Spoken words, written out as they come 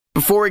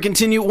Before we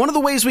continue, one of the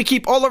ways we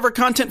keep all of our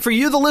content for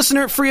you, the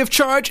listener, free of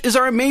charge is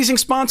our amazing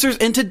sponsors,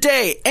 and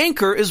today,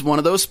 Anchor is one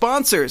of those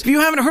sponsors. If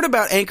you haven't heard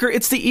about Anchor,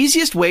 it's the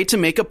easiest way to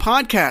make a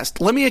podcast.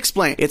 Let me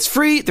explain. It's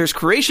free, there's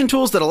creation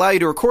tools that allow you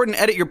to record and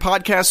edit your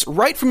podcasts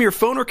right from your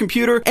phone or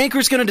computer.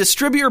 Anchor's going to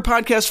distribute your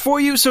podcast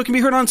for you so it can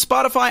be heard on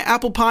Spotify,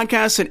 Apple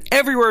Podcasts, and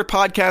everywhere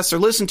podcasts are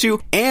listened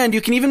to, and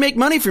you can even make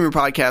money from your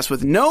podcast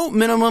with no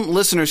minimum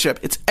listenership.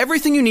 It's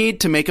everything you need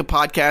to make a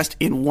podcast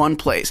in one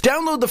place.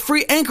 Download the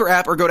free Anchor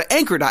app or go to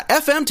anchor.fm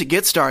to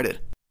get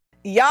started.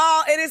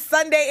 Y'all, it is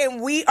Sunday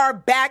and we are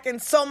back,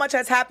 and so much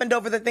has happened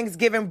over the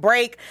Thanksgiving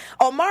break.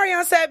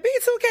 Omarion said,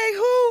 B2K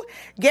who?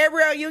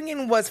 Gabrielle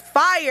Union was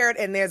fired,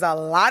 and there's a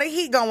lot of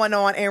heat going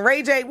on. And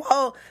Ray J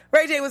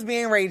was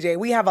being Ray J.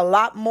 We have a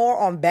lot more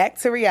on Back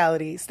to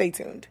Reality. Stay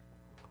tuned.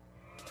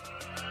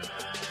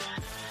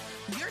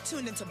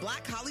 Tuned into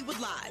Black Hollywood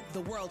Live, the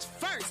world's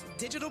first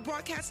digital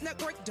broadcast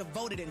network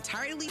devoted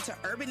entirely to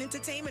urban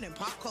entertainment and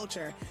pop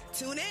culture.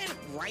 Tune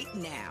in right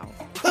now.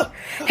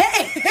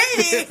 Hey,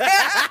 kids,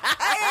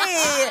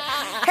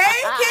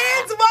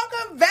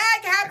 welcome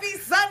back. Happy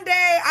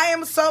Sunday. I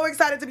am so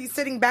excited to be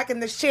sitting back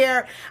in this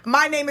chair.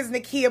 My name is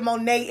Nakia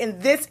Monet,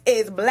 and this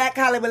is Black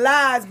Hollywood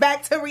Live,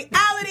 Back to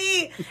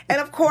Reality.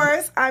 And of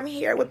course, I'm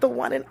here with the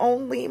one and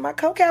only, my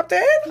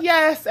co-captain.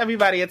 Yes,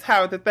 everybody, it's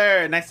Howard the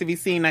Third. Nice to be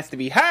seen, nice to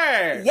be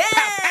heard.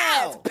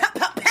 Yes! Pow,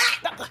 pow,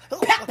 pow.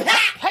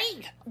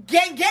 Hey!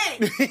 Gang,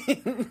 gang.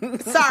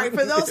 Sorry,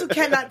 for those who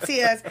cannot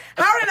see us,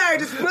 Howard and I are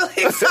just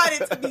really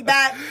excited to be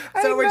back.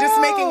 So we're just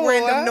making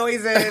random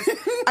noises.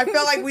 I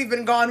feel like we've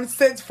been gone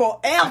since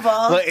forever.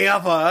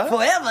 I'm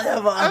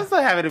so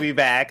happy to be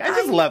back. I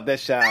just love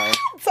this show.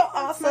 So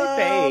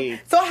awesome.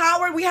 So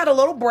Howard, we had a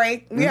little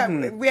break. We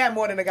had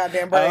more than a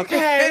goddamn break.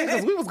 Okay,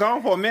 because we was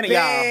gone for a minute,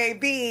 y'all.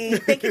 Baby.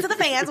 Thank you to the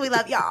fans. We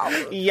love y'all.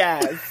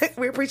 Yes.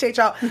 We appreciate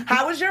y'all.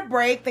 How was your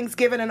break,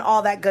 Thanksgiving, and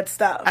all that good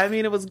stuff? I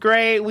mean, it was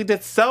great. We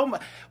did so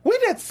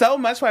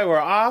much while we were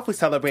off. We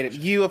celebrated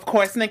you, of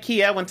course.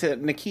 Nakia went to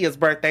Nakia's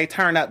birthday,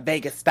 turn up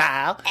Vegas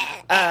style.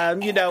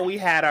 We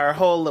had our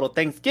whole little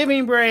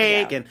Thanksgiving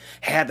break and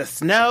had the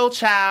snow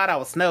child. I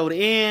was snowed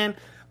in.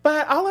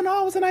 But all in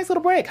all, it was a nice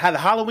little break. Had the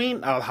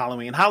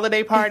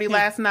holiday party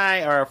last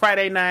night or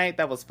Friday night.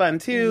 That was fun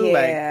too.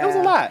 Yeah. It was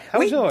a lot. How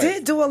was yours? We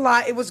did do a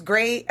lot. It was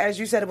great. As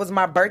you said, it was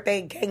my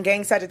birthday.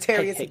 Gang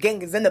Sagittarius. Hey.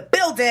 Gang is in the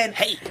building.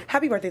 Hey.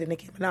 Happy birthday to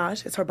Nicki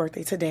Minaj. It's her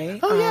birthday today.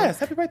 Oh, yes.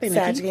 Happy birthday,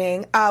 Nicki. Sag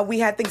Gang. We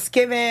had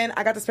Thanksgiving.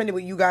 I got to spend it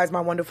with you guys,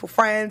 my wonderful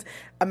friends.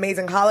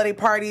 Amazing holiday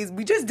parties.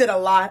 We just did a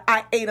lot.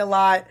 I ate a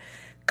lot.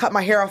 Cut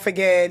my hair off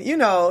again.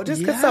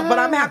 Just good stuff. But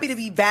I'm happy to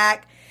be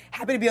back.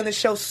 Happy to be on the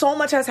show. So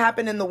much has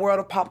happened in the world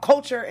of pop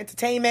culture,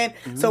 entertainment.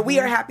 Mm-hmm. So we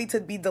are happy to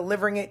be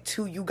delivering it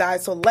to you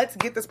guys. So let's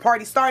get this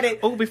party started.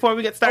 Oh, before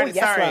we get started,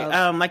 sorry.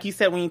 Like you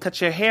said, when you cut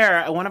your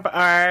hair, one of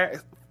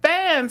our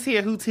fans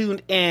here who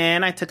tuned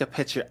in, I took a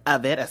picture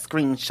of it, a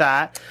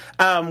screenshot.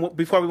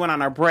 Before we went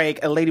on our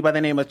break, a lady by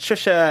the name of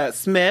Trisha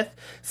Smith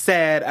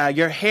said,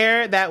 your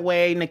hair that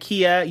way,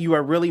 Nakia, you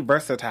are really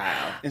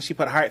versatile. And she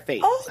put heart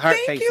face. Oh, heart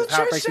thank faces, you,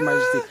 heart face Trisha.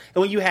 emergency.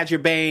 And when you had your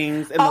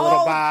bangs and the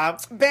little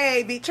bob.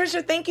 Baby.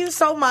 Trisha, thank you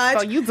so much.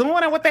 So you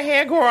doing it with the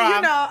hair, girl.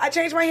 I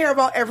change my hair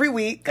about every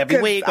week.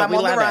 Every week. I'm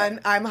on the run.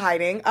 I'm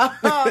hiding.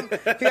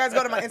 If you guys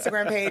go to my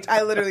Instagram page,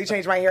 I literally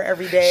change my hair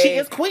every day. She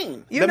is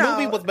Queen. The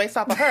movie was based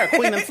off of her.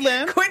 Queen and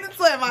Slim. Queen and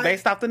Slim.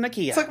 Based off the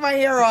Nakia. Took my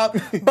hair off,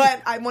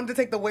 but I wanted to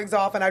take the wigs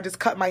off, and I just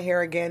cut my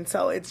hair again,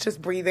 so it's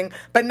just breathing.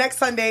 But next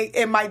Sunday,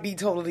 it might be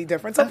totally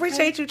different. So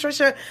appreciate you,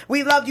 Trisha.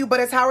 We love you, but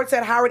as Howard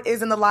said, Howard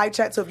is in the live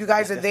chat, so if you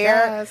guys are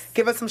there,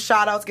 give us some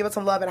shout-outs, give us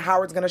some love, and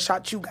Howard's going to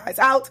shout you guys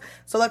out.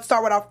 So let's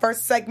start with our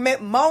first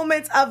segment,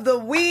 Moments of the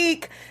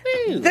Week.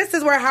 This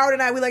is where Howard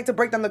and I, we like to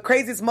break down the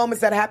craziest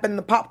moments that happen in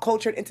the pop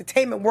culture and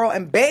entertainment world,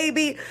 and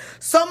baby,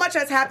 so much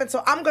has happened,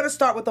 so I'm going to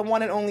start with the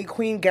one and only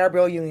Queen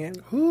Gabrielle Union.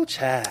 Ooh,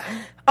 child.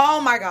 Oh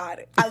my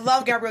God. I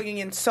love Gabrielle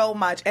Union so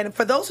much. And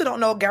for those who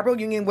don't know,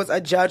 Gabrielle Union was a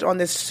judge on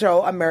this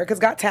show, America's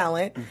Got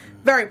Talent.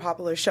 Very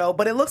popular show,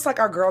 but it looks like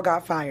our girl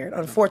got fired,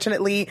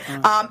 unfortunately.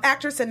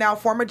 Actress and now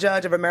former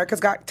judge of America's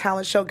Got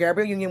Talent show,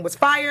 Gabrielle Union, was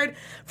fired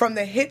from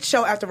the hit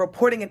show after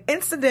reporting an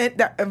incident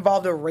that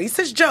involved a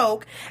racist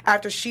joke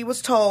after she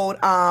was told.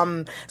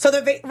 So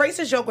the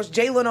racist joke was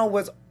Jay Leno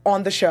was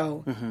on the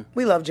show.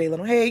 We love Jay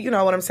Leno. Hey, you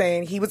know what I'm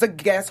saying? He was a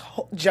guest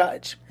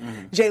judge.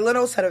 Jay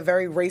Leno said a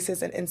very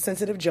racist and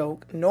insensitive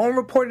joke. No one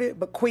reported it,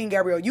 but Queen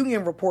Gabrielle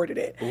Union reported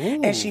it. Ooh.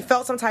 And she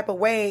felt some type of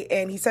way,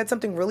 and he said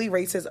something really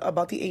racist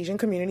about the Asian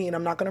community, and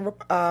I'm not going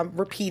to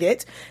repeat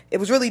it. It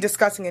was really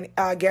disgusting,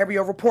 and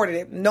Gabrielle reported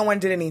it. No one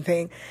did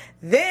anything.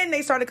 Then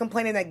they started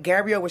complaining that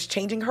Gabrielle was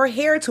changing her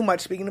hair too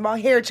much, speaking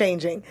about hair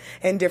changing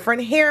and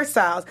different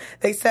hairstyles.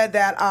 They said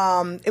that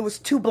it was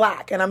too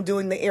black, and I'm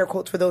doing the air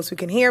quotes for those who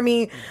can hear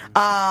me.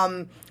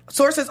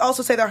 Sources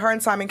also say that her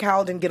and Simon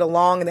Cowell didn't get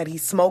along and that he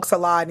smokes a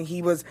lot and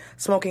he was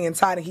smoking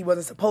inside and he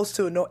wasn't supposed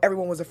to. No,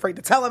 everyone was afraid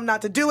to tell him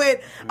not to do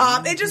it.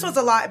 It just was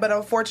a lot, but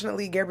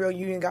unfortunately, Gabrielle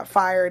Union got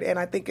fired, and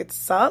I think it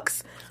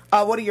sucks.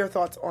 What are your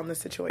thoughts on the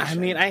situation? I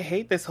mean, I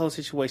hate this whole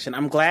situation.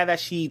 I'm glad that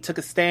she took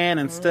a stand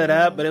and stood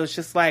up, but it was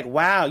just like,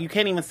 wow, you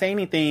can't even say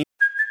anything.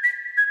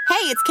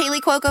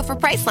 Kaylee Cuoco for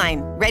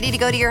Priceline. Ready to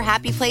go to your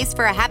happy place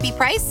for a happy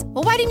price?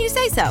 Well, why didn't you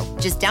say so?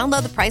 Just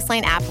download the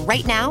Priceline app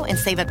right now and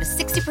save up to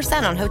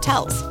 60% on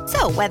hotels.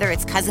 So whether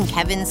it's Cousin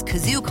Kevin's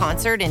Kazoo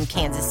Concert in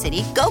Kansas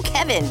City, go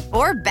Kevin,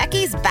 or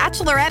Becky's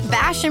Bachelorette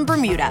Bash in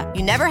Bermuda,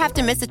 you never have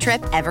to miss a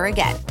trip ever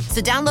again.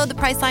 So download the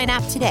Priceline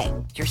app today.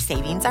 Your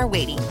savings are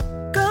waiting.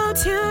 Go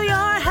to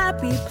your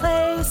happy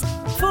place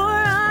for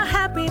a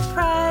happy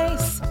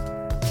price.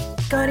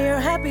 Go to your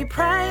happy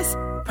price,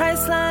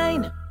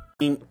 Priceline.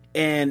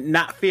 And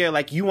not fear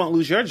like you won't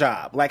lose your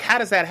job. Like, how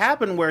does that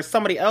happen where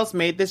somebody else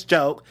made this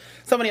joke,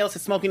 somebody else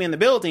is smoking in the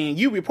building,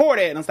 you report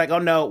it, and it's like, oh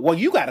no, well,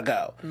 you gotta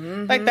go.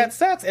 Mm-hmm. Like, that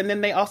sucks. And then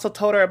they also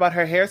told her about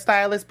her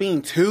hairstylist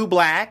being too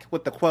black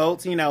with the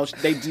quotes, you know,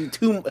 they do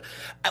too...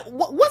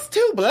 What's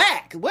too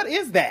black? What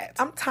is that?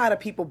 I'm tired of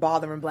people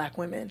bothering black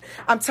women.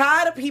 I'm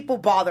tired of people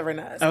bothering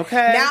us.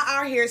 Okay. Now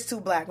our hair is too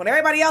black. When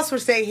everybody else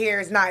would say hair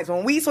is nice,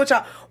 when we switch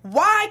our...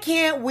 Why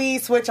can't we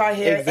switch our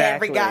hair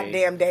every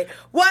goddamn day?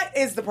 What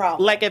is the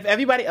problem? Like, if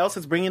everybody else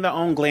is bringing their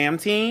own glam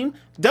team,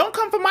 don't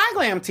come for my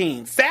glam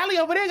team. Sally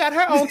over there got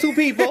her own 2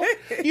 people.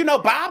 You know,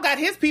 Bob got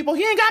his people.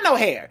 He ain't got no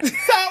hair.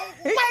 So,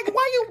 like,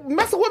 why you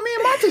messing with me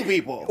and my 2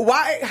 people?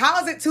 Why?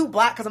 How is it too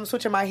black because I'm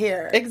switching my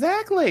hair?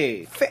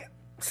 Exactly.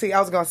 See, I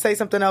was going to say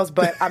something else,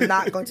 but I'm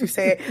not going to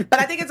say it. But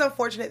I think it's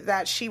unfortunate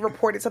that she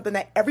reported something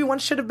that everyone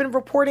should have been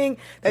reporting,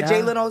 that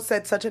Jay Leno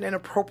said such an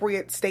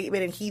inappropriate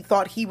statement and he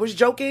thought he was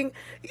joking,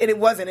 and it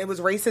wasn't. It was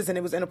racist and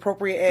it was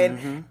inappropriate.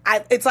 And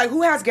it's like,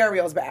 who has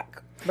Gabrielle's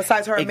back?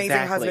 Besides her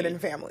amazing husband and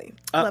family.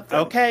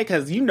 Okay,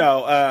 because, you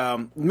know,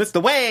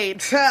 Mr.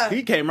 Wade,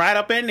 he came right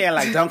up in there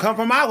like, don't come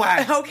for my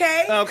wife.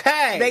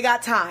 Okay. They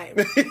got time.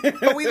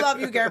 But we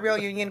love you, Gabrielle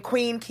Union.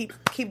 Queen, keep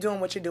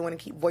doing what you're doing and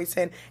keep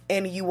voicing,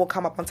 and you will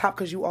come up on top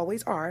because you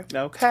always are.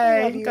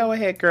 Okay. Go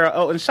ahead, girl.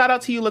 Oh, and shout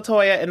out to you,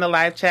 LaToya, in the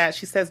live chat.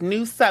 She says,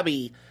 new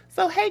subby.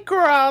 So, hey,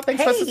 girl.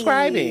 Thanks for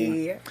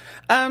subscribing.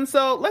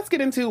 So, let's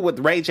get into with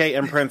Ray J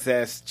and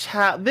Princess.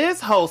 Child,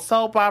 this whole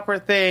soap opera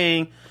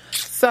thing...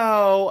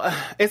 So,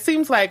 it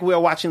seems like we're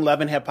watching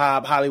Love and Hip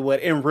Hop Hollywood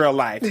in real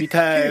life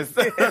because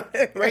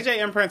Ray J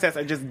and Princess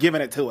are just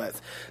giving it to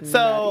us.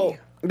 So,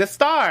 the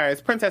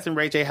stars, Princess and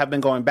Ray J, have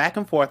been going back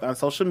and forth on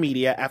social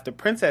media after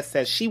Princess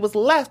says she was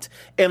left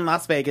in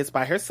Las Vegas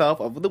by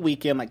herself over the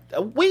weekend, like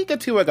a week or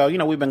 2 ago. You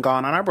know, we've been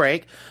gone on our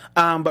break.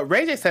 But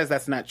Ray J says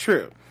that's not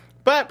true.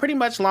 But pretty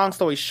much, long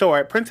story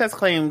short, Princess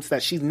claims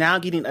that she's now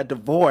getting a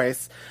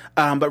divorce,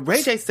 but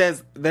Ray J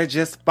says they're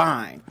just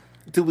fine.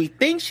 Do we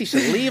think she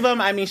should leave him?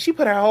 I mean, she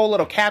put her whole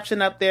little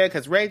caption up there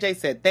because Ray J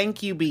said,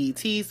 thank you, BET,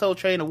 Soul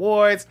Train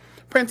Awards.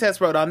 Princess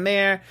wrote on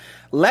there,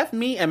 left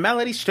me and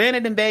Melody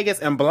stranded in Vegas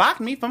and blocked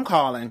me from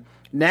calling.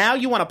 Now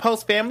you want to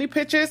post family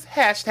pictures? #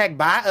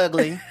 bye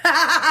ugly.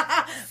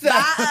 Bye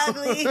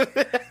ugly.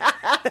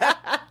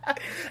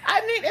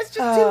 I mean, it's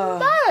just too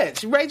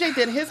much. Ray J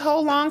did his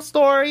whole long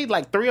story,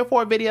 like 3 or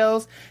 4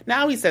 videos.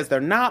 Now he says they're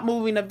not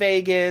moving to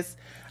Vegas.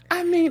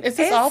 I mean, is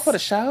this all for the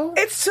show?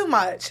 It's too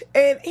much.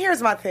 And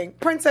here's my thing.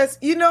 Princess,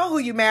 you know who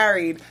you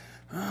married.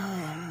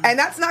 And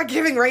that's not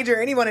giving Ray J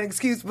or anyone an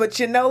excuse, but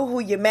you know who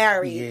you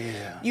married.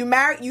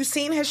 Yeah. You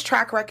seen his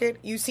track record.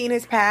 You seen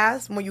his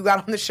past. When you got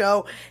on the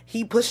show,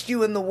 he pushed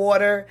you in the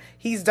water.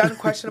 He's done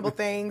questionable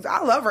things.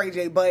 I love Ray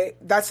J, but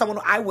that's someone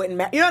who I wouldn't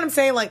marry. You know what I'm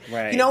saying? Like,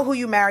 You know who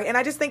you marry. And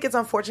I just think it's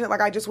unfortunate. Like,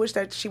 I just wish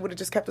that she would have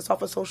just kept us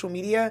off of social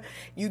media.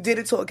 You did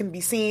it so it can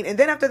be seen. And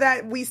then after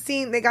that, we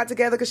seen they got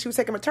together because she was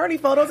taking maternity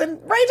photos and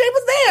Ray J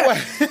was there.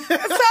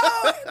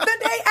 So the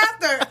day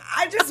after,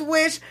 I just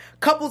wish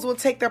couples will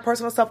take their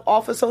personal stuff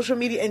off of social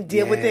media and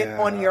deal with it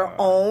on your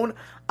own.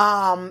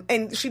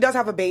 And she does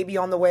have a baby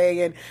on the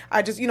way. And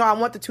I just, I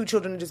want the 2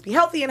 children to just be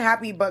healthy and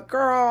happy. But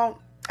girl,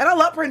 and I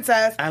love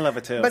Princess. I love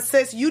her too. But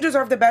sis, you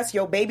deserve the best.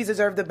 Your babies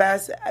deserve the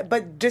best.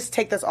 But just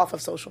take this off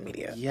of social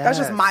media. Yes. That's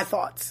just my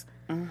thoughts.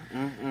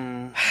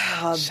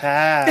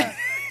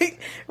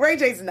 Ray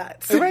J's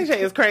nuts. Ray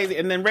J is crazy.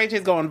 And then Ray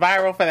J's going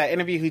viral for that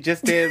interview he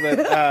just did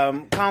with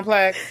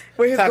Complex.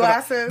 With his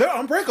glasses. They're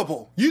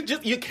unbreakable. You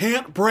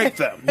can't break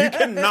them. You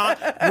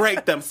cannot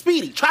break them.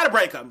 Speedy, try to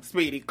break them.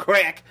 Speedy,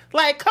 crack.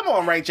 Like, come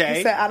on, Ray J.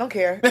 He said, I don't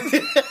care.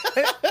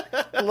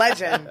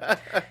 Legend.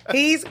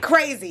 He's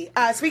crazy.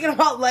 Speaking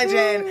about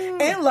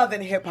legend and Love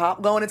and Hip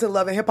Hop, going into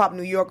Love and Hip Hop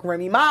New York,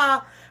 Remy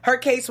Ma, her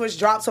case was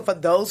dropped. So for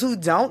those who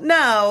don't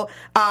know,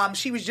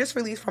 she was just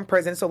released from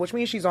prison, so which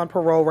means she's on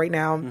parole right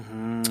now.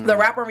 The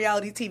rapper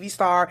reality TV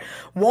star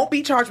won't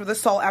be charged with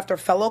assault after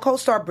fellow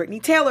co-star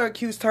Brittany Taylor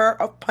accused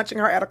her of punching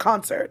her at a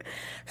concert.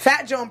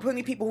 Fat Joe and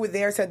plenty of people who were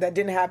there said that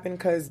didn't happen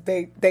because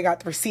they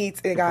got the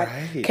receipts, they got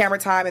camera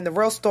time, and the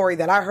real story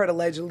that I heard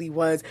allegedly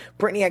was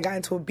Brittany had gotten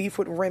into a beef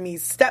with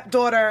Remy's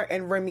stepdaughter,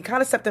 and Remy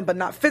kind of stepped in, but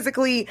not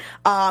physically,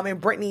 and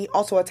Brittany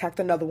also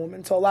attacked another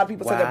woman. So a lot of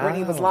people said that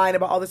Brittany was lying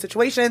about all the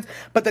situations,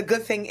 but the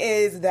good thing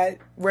is that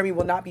Remy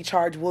will not be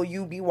charged. Will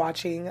you be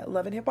watching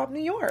Love and Hip Hop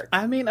New York?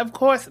 I mean, of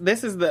course,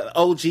 this is the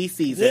OG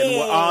season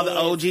where all the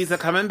OGs are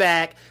coming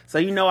back. So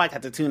I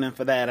got to tune in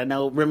for that. I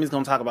know Remy's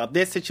going to talk about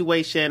this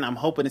situation. I'm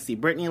hoping to see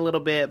Brittany a little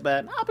bit,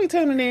 but I'll be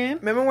tuning in.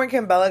 Remember when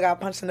Kim Bella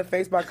got punched in the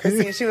face by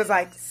Chrissy and she was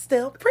like,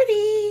 still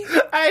pretty.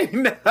 I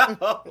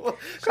know.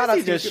 Shout out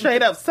She to just you.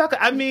 straight up sucker.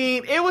 I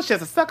mean, it was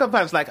just a sucker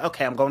punch. Like,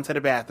 okay, I'm going to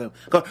the bathroom.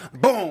 Go,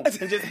 boom,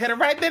 and just hit her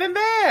right then and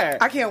there.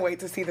 I can't wait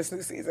to see this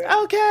new season.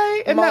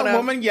 Okay, and Mona. that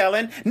woman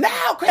yelling,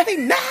 "Now, Chrissy,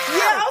 now!"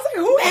 Yeah, I was like,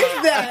 who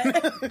is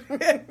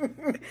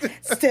that?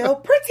 Still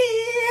pretty.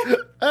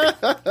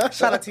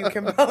 Shout out to you,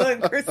 Kimbella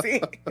and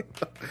Chrissy.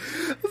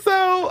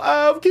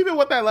 So, keep it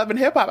with that Love and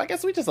Hip Hop. I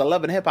guess we just a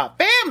Love and Hip Hop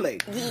family.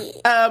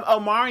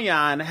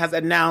 Omarion has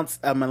announced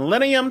a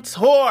Millennium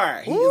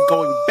Tour. He is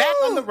going back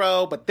on the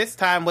road, but this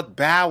time with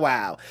Bow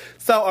Wow.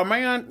 So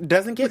Omarion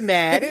doesn't get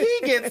mad. He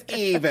gets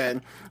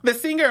even. The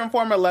singer and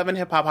former Love and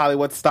Hip Hop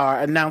Hollywood star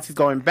announced he's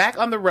going back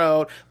on the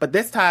road, but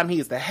this time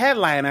he's the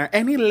headliner,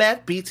 and he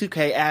left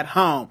B2K at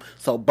home.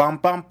 So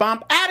bump, bump,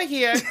 bump, out of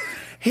here.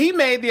 He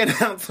made the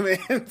announcement.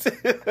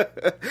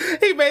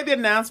 He made the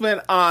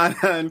announcement on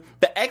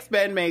the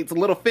ex-bandmate's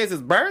Little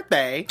Fizz's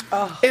birthday,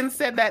 and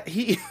said that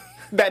he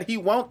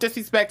won't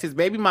disrespect his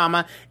baby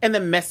mama in the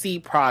messy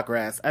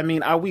progress. I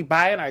mean, are we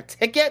buying our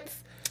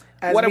tickets?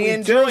 As What are me we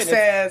and Drew doing?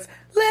 says,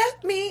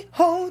 let me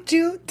hold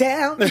you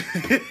down. You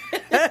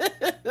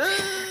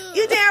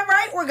damn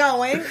right we're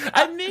going.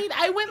 I mean,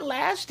 I went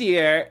last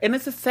year, and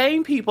it's the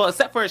same people,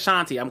 except for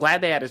Ashanti. I'm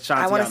glad they had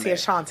Ashanti. I wanna on see there.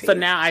 Ashanti. So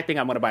now I think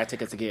I'm going to buy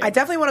tickets again. I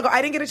definitely want to go.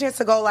 I didn't get a chance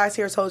to go last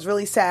year, so it was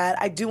really sad.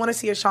 I do want to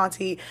see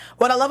Ashanti.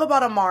 What I love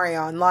about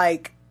Omarion,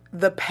 like,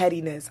 the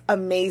pettiness,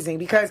 amazing,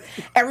 because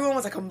everyone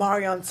was like,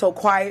 Omarion's so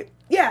quiet.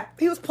 Yeah,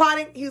 he was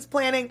plotting, he was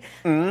planning.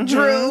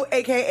 Drew,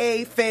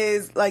 a.k.a.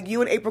 Fizz, like,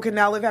 you and April can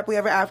now live happily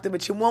ever after,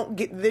 but you won't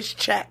get this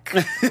check.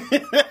 And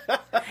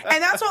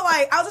that's what,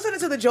 like, I was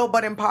listening to the Joe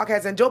Budden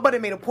podcast, and Joe Budden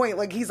made a point.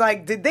 Like, he's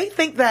like, did they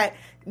think that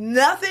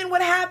nothing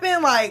would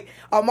happen? Like,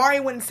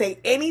 Omari wouldn't say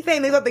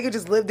anything. They thought they could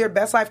just live their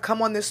best life,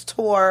 come on this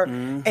tour,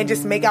 and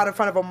just make out in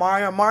front of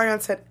Omarion.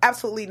 Omarion said,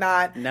 absolutely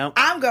not. Nope.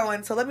 I'm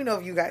going, so let me know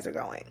if you guys are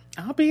going.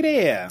 I'll be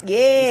there.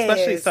 Yes.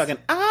 Especially talking,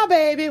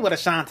 baby, with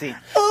Ashanti.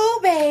 Ooh,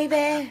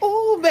 baby.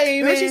 Ooh, baby.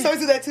 Remember she started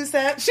to do that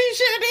two-step? She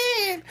sure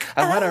did.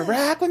 I want to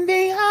rock with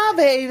me,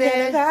 baby.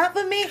 Gonna pop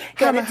for me,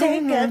 gonna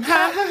take a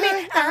pop for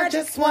me. I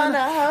just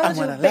wanna hold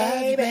you,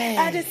 baby.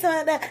 I just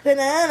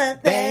wanna,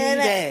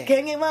 Baby.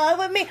 can you move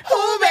with me?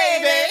 Ooh,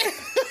 baby.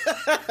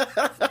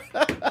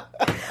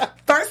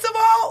 First of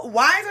all,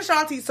 why is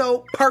Ashanti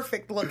so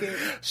perfect looking?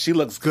 She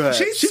looks good.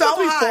 She's She so must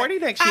be hot. 40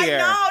 next year. I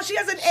know, she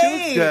hasn't She aged.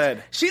 looks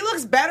good. She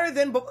looks better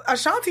than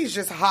Ashanti's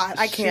just hot.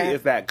 I can't. She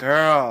is that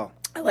girl.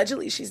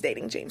 Allegedly, she's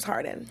dating James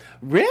Harden.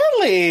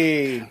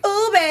 Really?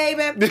 Ooh,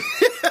 baby.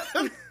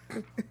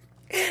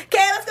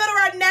 Okay, let's go to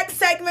our next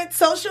segment,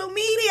 social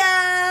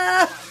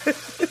media.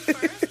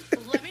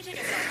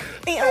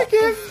 I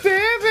can't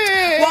stand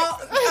it.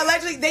 Well,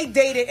 allegedly they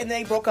dated and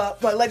they broke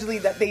up, but allegedly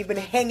that they've been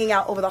hanging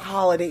out over the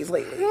holidays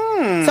lately.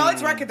 So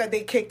it's record that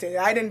they kicked it.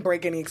 I didn't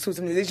break any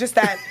exclusive news. It's just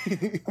that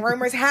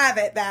rumors have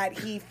it that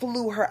he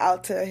flew her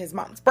out to his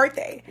mom's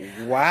birthday.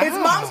 Wow. His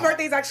mom's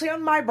birthday is actually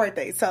on my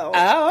birthday, so.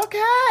 Oh,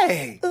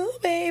 okay. Ooh,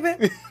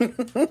 baby.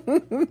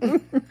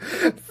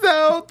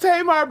 So,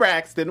 Tamar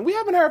Braxton, we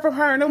haven't heard from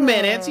her in a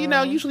minute. You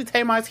know, usually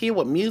Tamar's here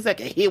with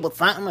music and here with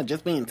something or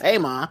just being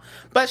Tamar.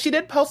 But she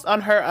did post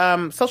on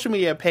her social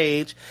media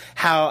page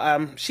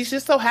how she's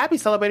just so happy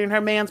celebrating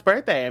her man's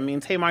birthday. I mean,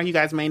 Tamar, you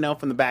guys may know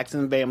from the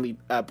Braxton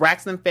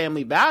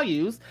family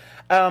values,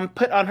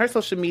 put on her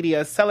social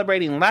media,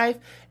 celebrating life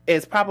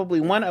is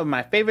probably one of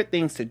my favorite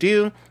things to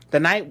do.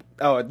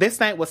 This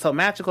night was so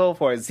magical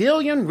for a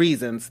zillion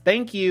reasons.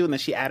 Thank you. And then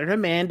she added her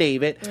man,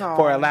 David,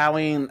 for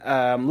allowing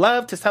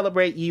love to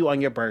celebrate you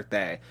on your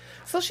birthday.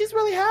 So she's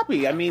really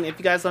happy. I mean, if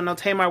you guys don't know,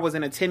 Tamar was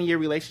in a 10-year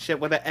relationship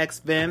with her ex,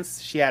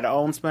 Vince. She had her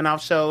own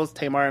spinoff shows,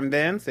 Tamar and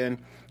Vince, and,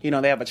 you know,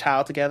 they have a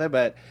child together,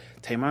 but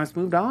Tamar's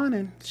moved on,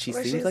 and she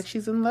seems like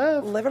she's in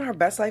love. Living her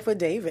best life with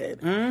David.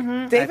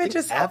 Mm-hmm. David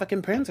just...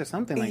 African Prince or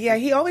something like that. Yeah,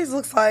 he always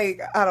looks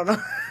like, I don't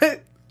know.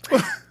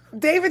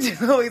 David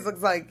just always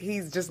looks like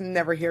he's just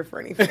never here for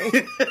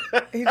anything.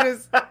 He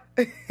just...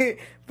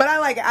 But I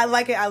like it. I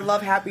like it. I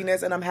love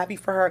happiness, and I'm happy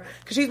for her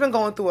because she's been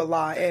going through a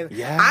lot. And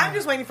I'm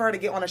just waiting for her to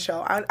get on a show.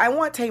 I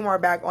want Tamar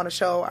back on a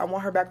show. I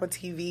want her back on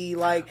TV,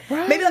 like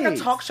maybe like a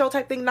talk show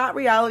type thing, not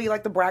reality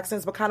like the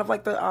Braxtons, but kind of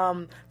like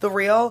the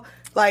Real.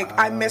 Like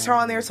I miss her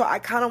on there, so I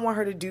kind of want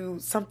her to do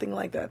something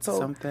like that.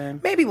 So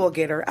maybe we'll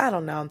get her. I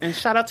don't know. And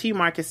shout out to you,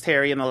 Marcus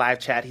Terry, in the live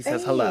chat. He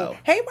says hello.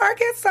 Hey,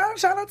 Marcus.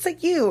 Shout out to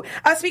you.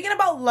 Speaking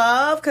about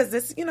love, because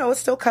this, you know, it's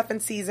still cuffing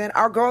season.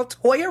 Our girl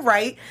Toya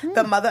Wright,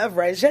 the mother of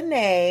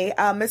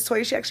Reginae, Miss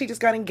Toya, she actually just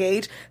got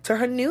engaged to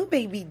her new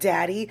baby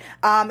daddy.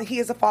 He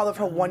is the father of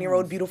her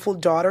 1-year-old beautiful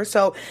daughter.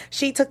 So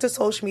she took to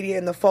social media,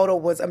 and the photo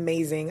was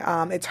amazing.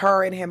 It's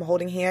her and him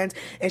holding hands,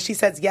 and she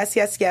says, "Yes,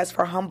 yes, yes,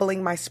 for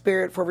humbling my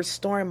spirit, for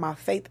restoring my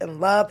faith and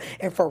love,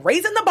 and for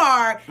raising the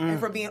bar, and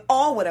for being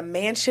all what a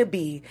man should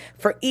be.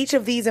 For each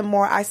of these and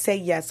more, I say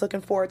yes.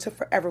 Looking forward to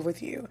forever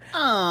with you."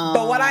 Aww.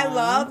 But what I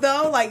love,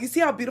 though, like, you see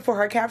how beautiful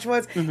her caption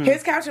was?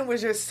 His caption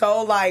was just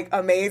so, like,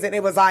 amazing.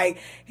 It was like,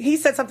 he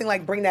said something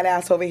like, "Bring that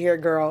ass over here,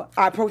 girl."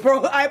 I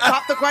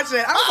popped the question.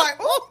 I was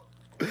like,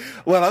 "Ooh."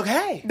 Well,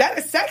 okay. That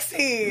is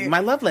sexy. My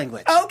love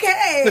language.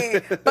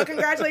 Okay. But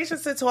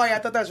congratulations to Toya. I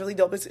thought that was really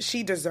dope.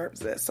 She deserves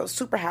this. So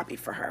super happy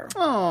for her.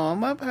 Oh,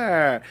 love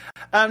her.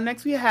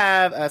 Next we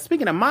have,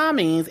 speaking of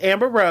mommies,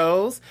 Amber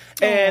Rose.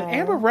 And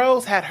Amber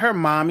Rose had her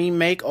mommy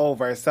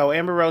makeover. So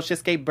Amber Rose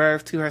just gave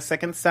birth to her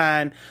second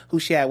son, who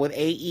she had with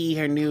AE,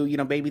 her new,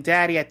 baby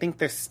daddy. I think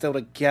they're still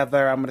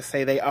together. I'm going to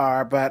say they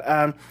are.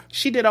 But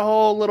she did a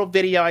whole little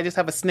video. I just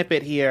have a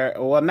snippet here.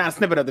 Well, not a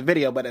snippet of the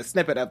video, but a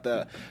snippet of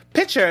the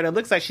picture. And it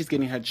looks like she's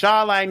getting her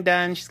jawline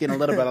done. She's getting a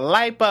little bit of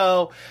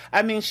lipo.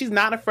 I mean, she's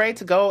not afraid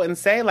to go and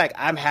say, like,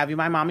 I'm having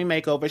my mommy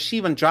makeover. She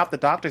even dropped the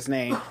doctor's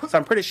name. So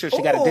I'm pretty sure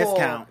she got a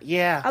discount.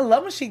 Yeah. I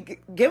love when she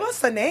give us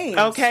the names.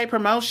 Okay,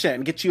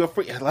 promotion. Get you a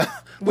free...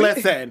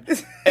 Listen,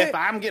 if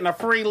I'm getting a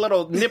free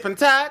little nip and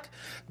tuck,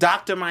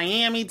 Dr.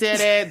 Miami did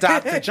it.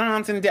 Dr.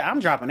 Johnson did. I'm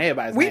dropping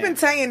everybody's We've name. been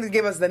saying to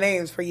give us the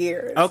names for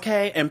years.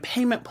 Okay, and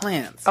payment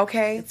plans.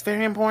 Okay. It's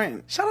very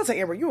important. Shout out to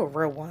Amber. You a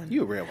real one.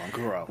 You a real one,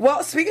 girl.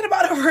 Well, speaking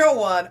about a real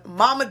one,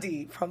 Mama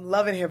D from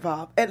Love and Hip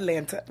Hop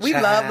Atlanta. We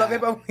love Love and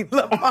Hip Hop. We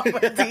love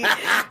Mama D.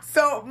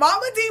 So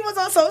Mama D was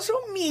on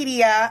social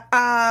media,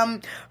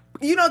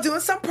 doing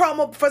some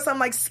promo for some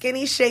like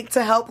skinny shake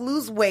to help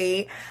lose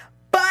weight.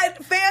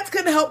 But fans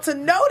couldn't help to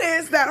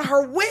notice that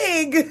her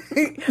wig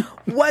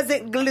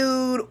wasn't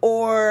glued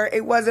or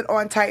it wasn't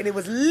on tight. It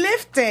was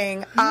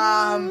lifting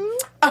from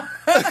her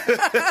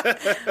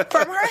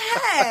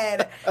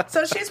head.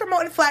 So she's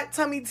promoting flat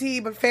tummy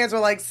tea, but fans were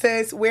like,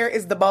 sis, where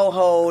is the bow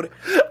hold?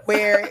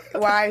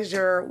 Why is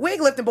your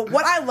wig lifting? But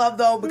what I love,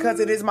 though,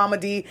 because it is Mama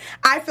D,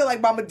 I feel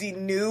like Mama D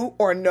knew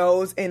or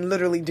knows and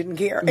literally didn't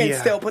care and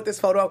still put this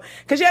photo.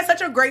 Because she has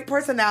such a great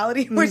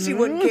personality where she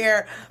wouldn't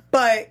care.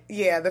 But,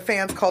 yeah, the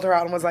fans called her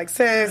out and was like,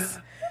 sis.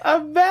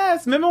 A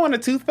mess. Remember when the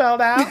tooth fell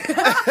out?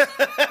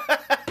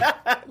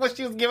 When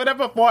she was giving a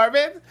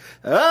performance?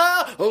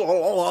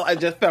 It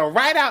just fell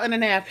right out in the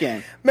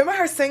napkin. Remember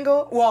her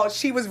single? Well,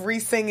 she was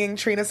re-singing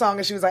Trina's song,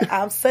 and she was like,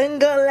 I'm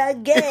single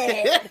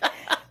again.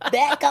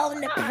 Back on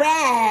the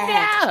pride.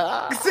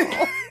 Yeah.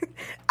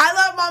 I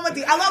love Mama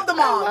D. I love the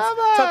moms.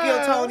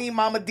 Tokyo Tony,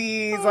 Mama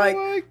D's.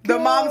 The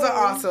moms are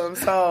awesome.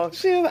 So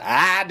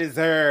I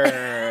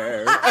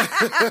deserve.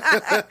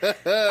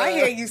 I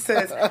hear you,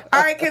 sis. All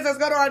right, kids, let's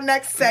go to our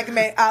next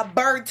segment,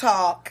 Bird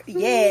Talk.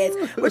 Yes.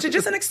 Which is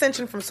just an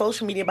extension from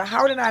social media. But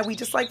Howard and I, we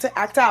just like to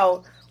act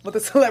out what the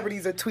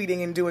celebrities are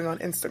tweeting and doing on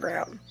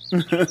Instagram.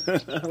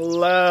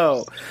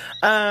 Hello.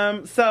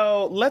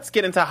 So let's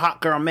get into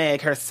Hot Girl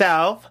Meg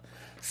herself.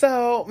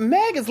 So,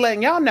 Meg is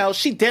letting y'all know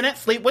she didn't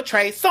sleep with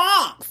Trey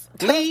Songz.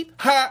 Leave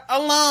her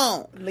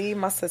alone. Leave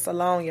my sis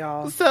alone,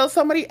 y'all. So,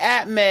 somebody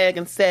at Meg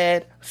and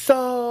said,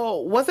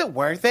 so, was it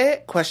worth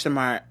it? ?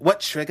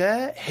 What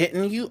trigger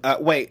hitting you?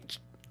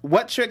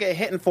 What trigger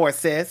hitting for,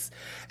 sis?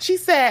 She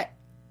said,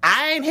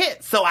 I ain't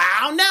hit, so I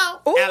don't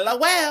know. Ooh.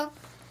 LOL.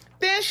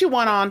 Then she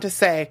went on to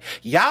say,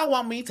 y'all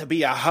want me to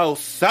be a hoe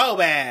so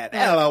bad.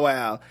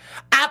 LOL.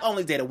 I've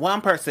only dated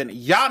one person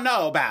y'all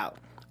know about.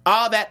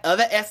 All that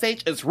other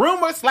SH is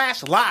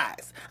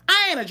rumor/lies.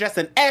 I ain't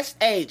addressing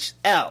SH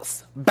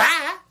else.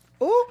 Bye.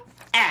 Ooh.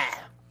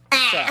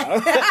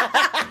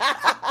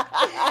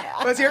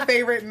 What's your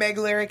favorite Meg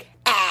lyric?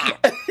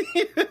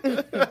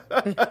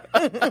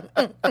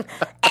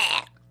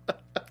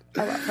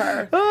 I love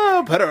her.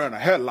 Oh, put her in a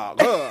headlock.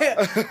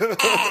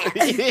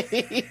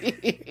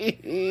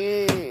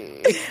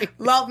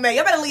 Love Meg.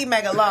 You better leave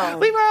Meg alone.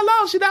 Leave her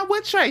alone. She not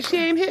with Trey. She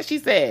ain't hit, she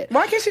said.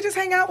 Why can't she just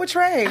hang out with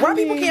Trey? Why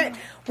people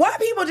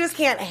just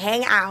can't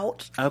hang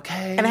out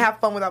and have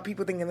fun without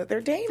people thinking that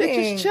they're dating?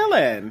 They're just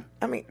chilling.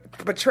 I mean,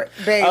 but Trey,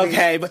 baby.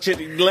 Okay, but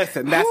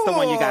listen, that's the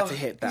one you got to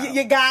hit, though.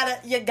 You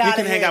gotta You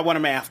can hang out with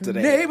them after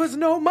that. Neighbors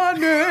know my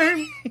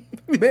name.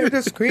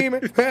 Baby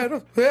screaming.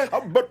 But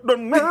the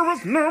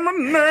nervous know my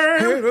name.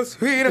 I'm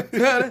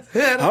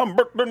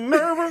but the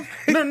nervous,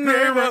 the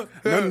nervous.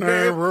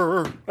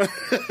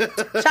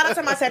 Shout out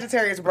to my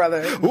Sagittarius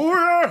brother. Ooh,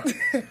 yeah.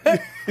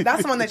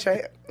 That's the one that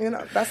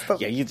that's the...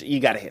 Yeah, you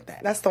got to hit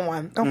that. That's the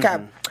one. Okay.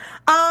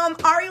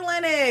 Ari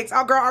Lennox.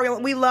 Our girl Ari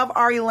Lennox. We love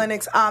Ari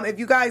Lennox. If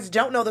you guys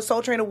don't know, the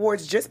Soul Train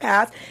Awards just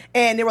passed,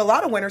 and there were a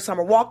lot of winners.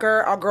 Summer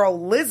Walker. Our girl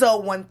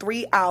Lizzo won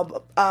 3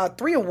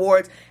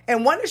 awards,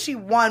 and one that she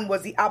won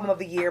was the Album of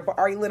the Year, but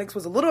Ari Lennox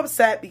was a little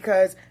upset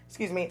because,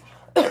 excuse me,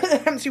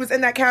 she was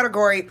in that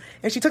category,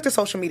 and she took to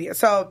social media.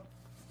 So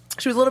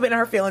she was a little bit in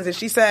her feelings, and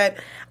she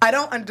said, I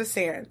don't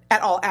understand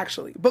at all,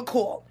 actually, but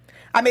cool.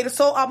 I made a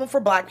soul album for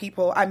black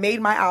people. I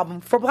made my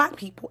album for black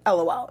people.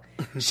 LOL.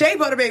 Shea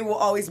Butter Baby will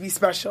always be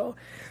special.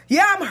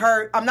 Yeah, I'm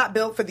hurt. I'm not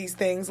built for these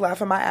things.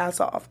 Laughing my ass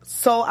off.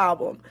 Soul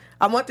album.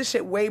 I want this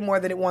shit way more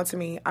than it wants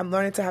me. I'm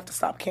learning to have to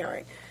stop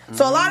caring.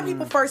 So a lot of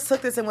people first took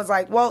this and was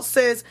like, well,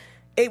 sis,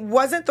 it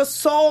wasn't the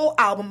soul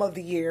album of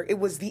the year. It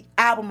was the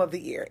album of the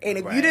year. And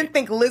if you didn't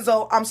think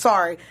Lizzo, I'm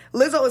sorry.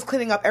 Lizzo is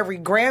cleaning up every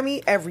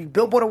Grammy, every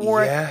Billboard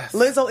Award. Yes.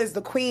 Lizzo is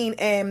the queen.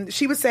 And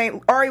she was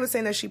saying, Ari was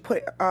saying that she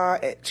put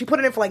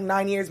it in for like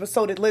 9 years, but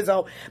so did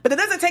Lizzo. But that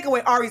doesn't take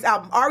away Ari's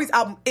album. Ari's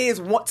album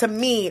is, to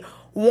me,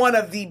 one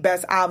of the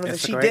best albums.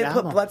 It's And a she great did put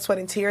album. blood, sweat,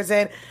 and tears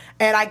in.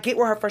 And I get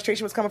where her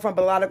frustration was coming from,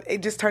 but a lot of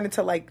it just turned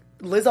into like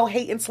Lizzo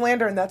hate and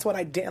slander, and that's what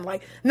I didn't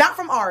like. Not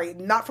from Ari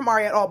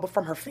at all, but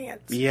from her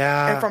fans.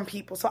 Yeah. And from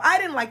people. So I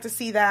didn't like to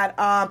see that.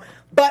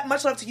 But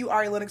much love to you,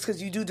 Ari Lennox,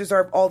 because you do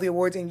deserve all the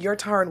awards, and your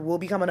turn will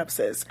be coming up,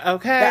 sis.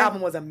 Okay. The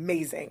album was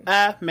amazing.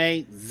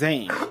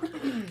 Amazing.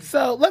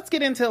 So let's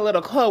get into a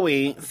little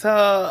Chloe.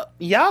 So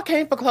y'all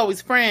came for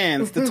Chloe's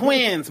friends, the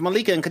twins,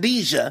 Malika and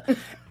Khadijah.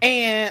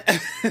 And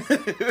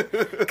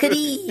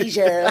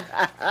Khadijah.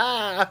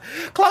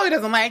 Chloe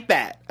doesn't like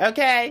that,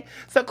 okay?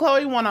 So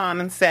Chloe went on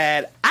and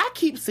said, I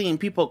keep seeing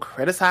people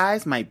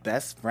criticize my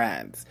best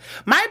friends.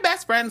 My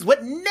best friends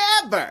would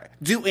never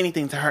do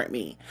anything to hurt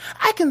me.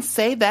 I can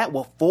say that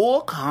with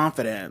full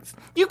confidence.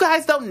 You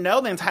guys don't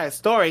know the entire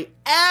story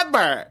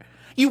ever.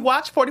 You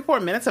watch 44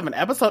 minutes of an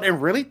episode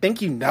and really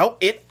think you know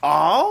it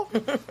all?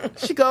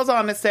 She goes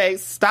on to say,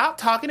 stop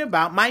talking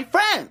about my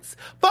friends.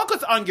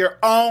 Focus on your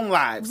own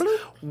lives,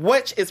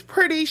 which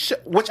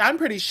I'm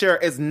pretty sure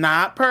is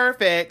not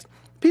perfect.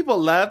 People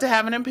love to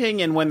have an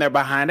opinion when they're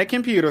behind a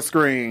computer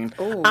screen.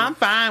 Ooh. I'm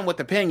fine with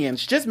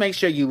opinions. Just make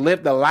sure you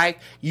live the life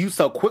you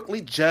so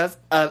quickly judge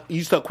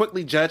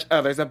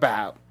others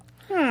about.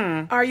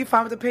 Are you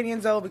fine with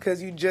opinions, though?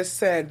 Because you just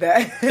said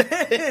that.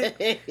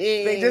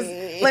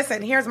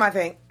 Listen, here's my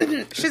thing.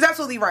 She's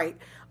absolutely right.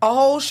 A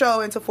whole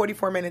show into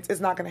 44 minutes is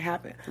not going to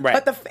happen.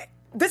 Right. But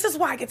this is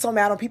why I get so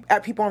mad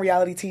at people on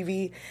reality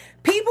TV.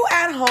 People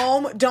at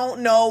home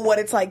don't know what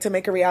it's like to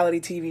make a reality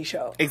TV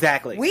show.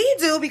 Exactly. We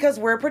do because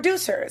we're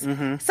producers.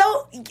 Mm-hmm.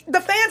 So the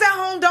fans at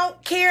home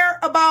don't care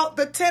about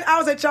the 10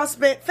 hours that y'all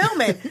spent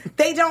filming.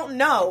 They don't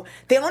know.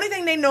 The only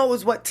thing they know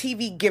is what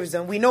TV gives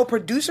them. We know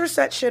producers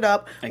set shit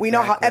up. Exactly. We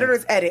know how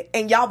editors edit.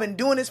 And y'all been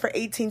doing this for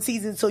 18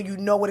 seasons, so you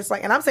know what it's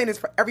like. And I'm saying this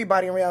for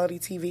everybody in reality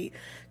TV.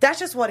 That's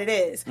just what it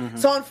is. Mm-hmm.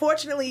 So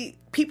unfortunately,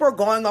 people are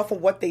going off of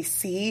what they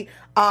see.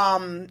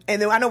 And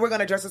then I know we're going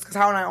to address this because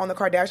Howard and I are on the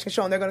Kardashian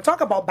show, and they're going to talk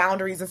about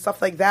boundaries and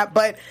stuff like that.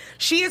 But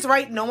she is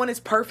right. No one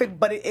is perfect,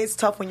 but it is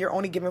tough when you're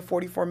only given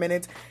 44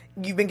 minutes.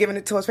 You've been giving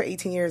it to us for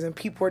 18 years, and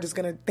people are just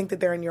going to think that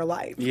they're in your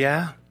life.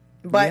 Yeah.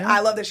 But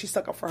I love that she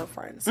stuck up for her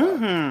friends.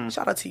 So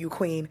shout out to you,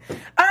 Queen.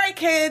 All right,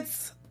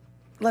 kids.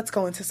 Let's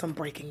go into some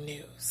breaking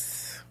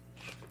news.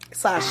 /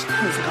 music gossip.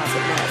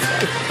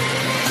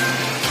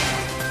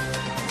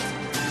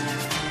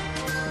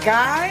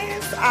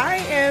 Guys, I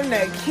am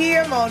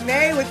Nakia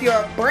Monet with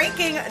your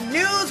breaking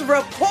news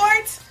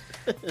report.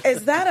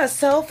 Is that a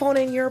cell phone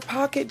in your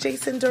pocket,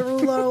 Jason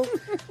Derulo?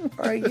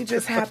 Or are you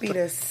just happy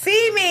to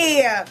see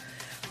me?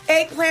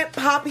 Eggplant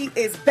Poppy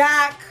is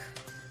back.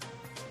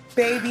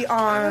 Baby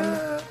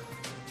arm.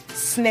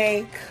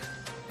 Snake.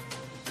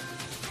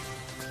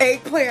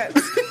 Eggplant.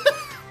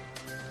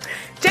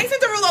 Jason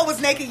Derulo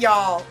was naked,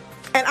 y'all.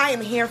 And I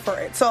am here for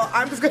it. So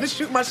I'm just going to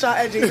shoot my shot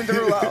at Jason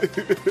Derulo.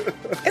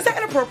 Is that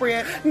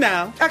inappropriate?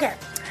 No. Okay.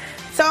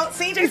 So,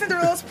 seeing Jason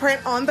Derulo's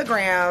print on the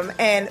gram,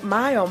 and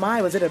my, oh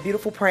my, was it a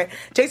beautiful print.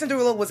 Jason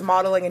Derulo was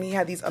modeling, and he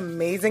had these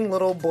amazing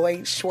little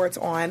boy shorts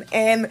on.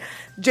 And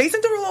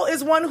Jason Derulo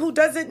is one who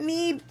doesn't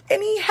need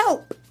any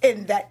help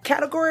in that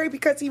category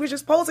because he was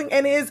just posing,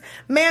 and his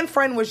man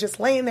friend was just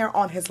laying there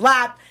on his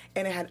lap,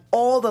 and it had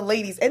all the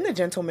ladies and the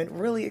gentlemen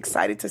really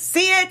excited to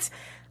see it.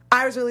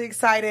 I was really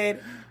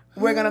excited.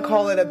 We're going to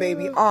call it a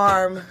baby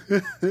arm.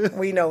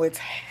 We know it's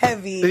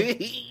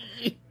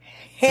heavy.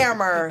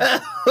 Hammer.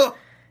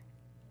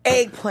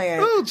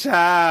 Eggplant. Ooh,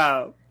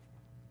 child.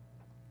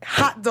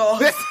 Hot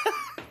dogs.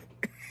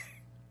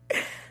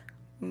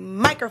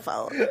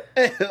 Microphone.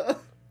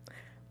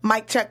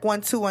 Mic check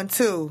 1 2 1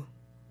 2.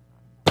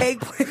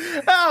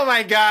 Eggplant. Oh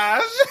my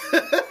gosh.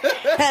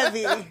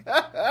 Heavy.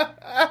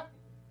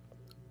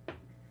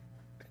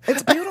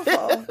 It's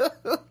beautiful.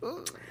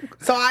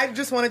 So I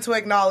just wanted to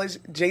acknowledge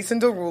Jason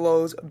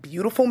Derulo's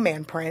beautiful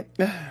man print.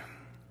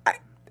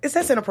 Is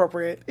this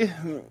inappropriate?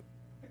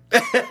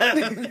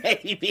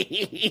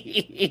 Maybe.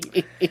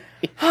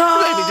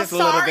 Oh, just a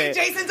little sorry, bit.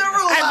 Jason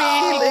Derulo.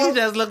 I mean, he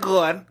does look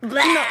good. You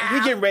know, we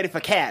getting ready for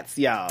cats,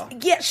 y'all.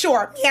 Yeah,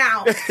 sure.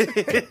 Meow.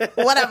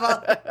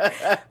 Whatever.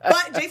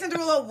 But Jason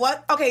Derulo,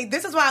 what? Okay,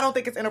 this is why I don't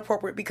think it's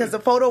inappropriate, because the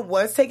photo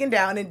was taken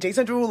down and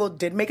Jason Derulo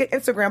did make an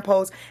Instagram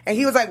post and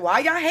he was like, why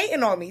y'all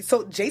hating on me?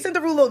 So Jason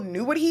Derulo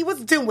knew what he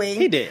was doing.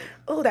 He did.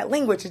 Oh, that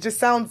language, it just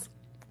sounds,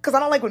 because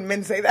I don't like when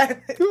men say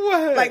that.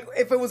 What? Like,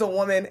 if it was a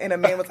woman and a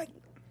man was like,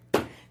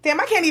 damn,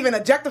 I can't even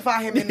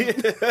objectify him.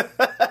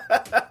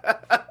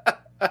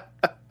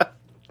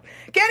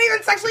 Can't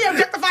even sexually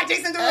objectify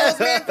Jason Derulo's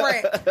man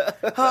print.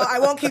 I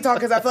won't keep talking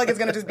because I feel like it's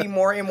going to just be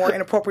more and more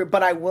inappropriate.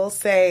 But I will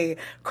say,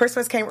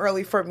 Christmas came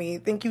early for me.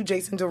 Thank you,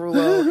 Jason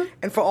Derulo.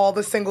 And for all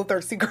the single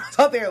thirsty girls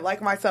out there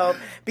like myself,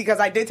 because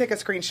I did take a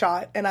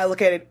screenshot and I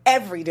look at it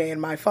every day in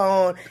my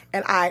phone.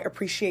 And I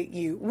appreciate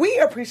you. We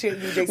appreciate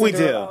you, Jason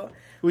Derulo. Do.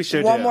 We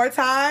sure One do. more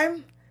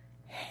time.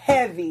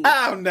 Heavy.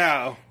 Oh,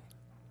 no.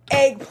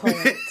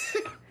 Eggplant.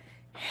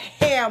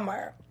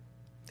 Hammer.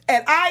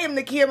 And I am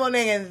Nakia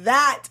Monet, and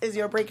that is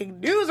your breaking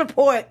news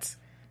report.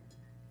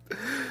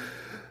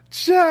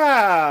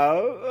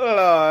 Child,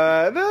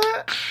 Lord.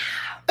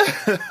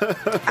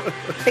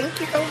 Thank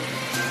you.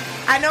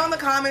 I know in the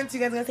comments you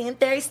guys are going to say I'm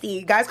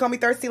thirsty. Guys called me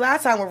thirsty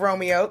last time with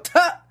Romeo.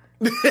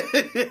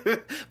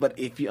 But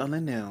if you only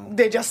know.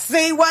 Did you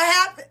see what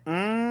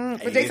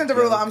happened? But Jason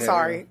Derulo, I'm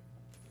sorry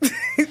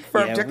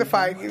for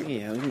objectifying you.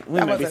 Yeah, we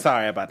might be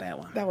sorry about that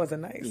one. That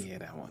wasn't nice. Yeah,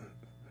 that one.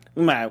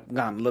 We might have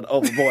gone a little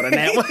overboard on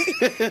that one.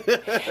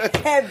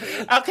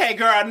 Heavy. Okay,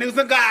 girl, news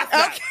and gossip.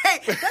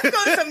 Okay, let's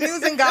go to some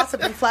news and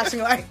gossip and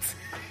flashing lights.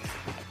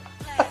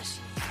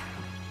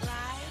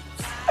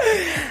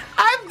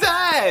 I'm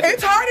done.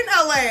 It's hard in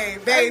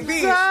LA,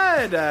 baby.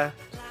 I'm done.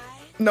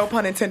 No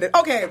pun intended.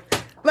 Okay,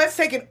 let's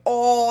take it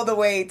all the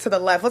way to the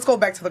left. Let's go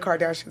back to the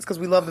Kardashians because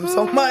we love them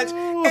so much.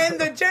 And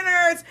the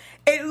Jenners,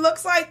 it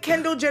looks like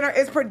Kendall Jenner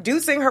is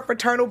producing her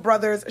fraternal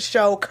brother's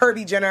show,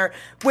 Kirby Jenner,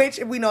 which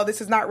we know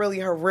this is not really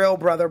her real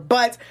brother,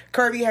 but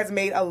Kirby has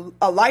made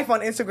a life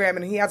on Instagram,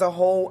 and he has a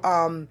whole,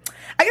 I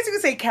guess you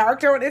could say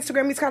character on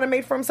Instagram he's kind of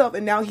made for himself,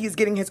 and now he's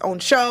getting his own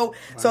show. Wow.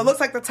 So it looks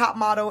like the top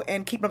model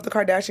and Keeping Up the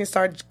Kardashians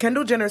star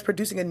Kendall Jenner is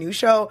producing a new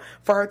show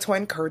for her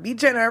twin Kirby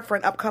Jenner for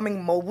an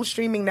upcoming mobile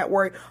streaming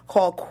network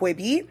called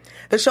Quibi.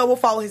 The show will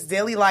follow his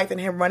daily life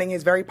and him running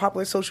his very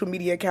popular social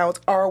media account,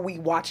 Are We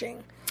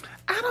Watching?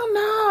 I don't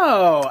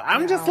know.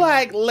 I'm just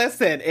like,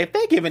 listen, if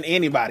they giving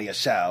anybody a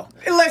show,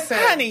 listen,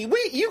 honey,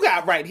 you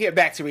got right here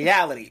back to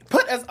reality.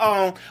 Put us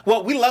on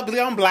what we love to be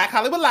on Black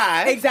Hollywood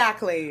Live.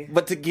 Exactly.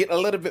 But to get a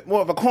little bit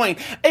more of a coin,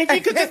 if you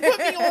could just put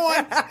me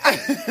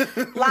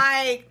on.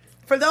 Like,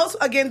 for those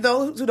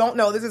who don't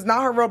know, this is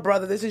not her real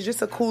brother. This is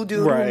just a cool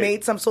dude who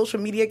made some social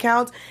media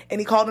accounts, and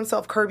he called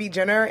himself Kirby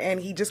Jenner, and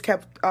he just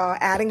kept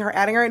adding her,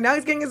 and now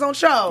he's getting his own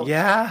show.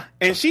 Yeah,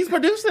 and she's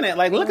producing it.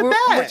 Like, look at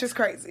that. Which is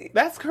crazy.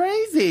 That's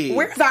crazy.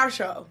 Where's our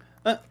show?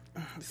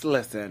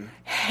 Listen.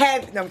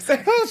 Heavy. No, I'm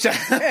saying.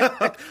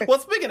 Well,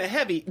 speaking of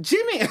heavy,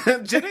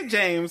 Jenna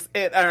James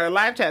in our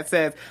live chat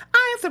says,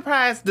 I am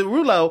surprised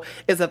Derulo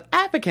is of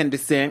African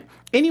descent.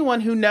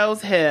 Anyone who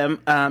knows him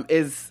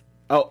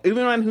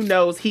everyone who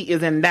knows he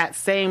is in that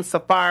same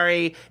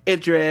Safari,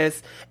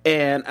 Idris,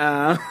 and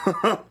I'm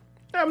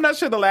not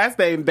sure the last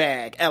name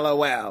bag,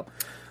 LOL.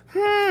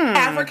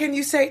 African,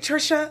 you say,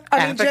 Trisha?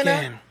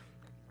 African.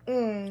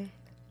 Jenna?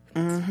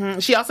 Mm-hmm.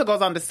 She also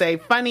goes on to say,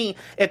 funny,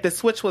 if the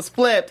switch was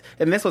flipped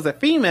and this was a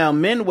female,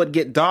 men would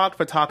get dogged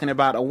for talking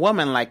about a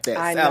woman like this.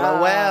 I know.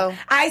 LOL.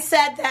 I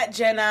said that,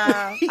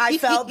 Jenna. I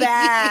felt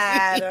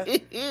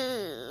bad.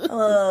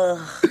 Ugh.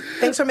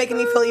 Thanks for making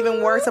me feel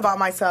even worse about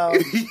myself.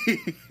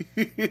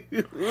 Heavy.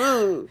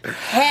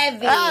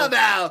 Oh,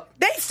 no.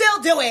 They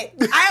still do it.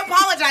 I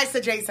apologize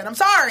to Jason. I'm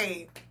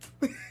sorry.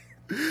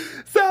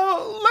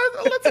 So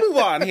let's move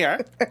on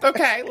here.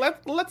 Okay,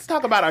 let's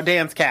talk about our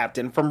dance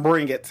captain from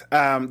Bring It,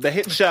 the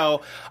hit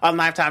show on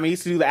Lifetime. We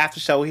used to do the after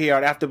show here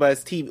on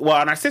AfterBuzz TV. Well,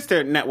 on our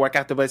sister network,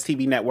 AfterBuzz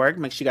TV network.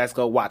 Make sure you guys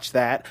go watch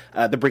that,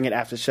 the Bring It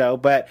after show.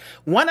 But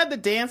one of the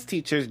dance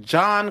teachers,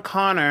 John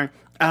Connor,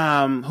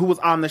 who was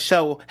on the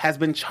show, has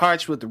been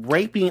charged with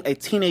raping a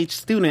teenage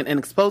student and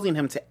exposing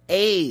him to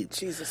AIDS.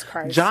 Jesus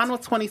Christ. John was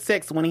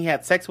 26 when he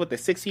had sex with a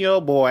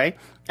 6-year-old boy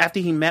after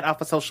he met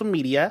off of social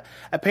media.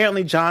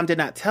 Apparently, John did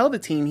not tell the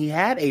teen he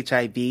had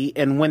HIV,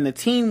 and when the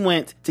teen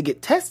went to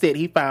get tested,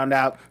 he found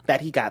out that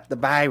he got the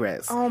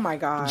virus. Oh, my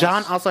God.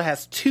 John also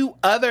has 2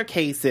 other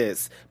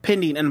cases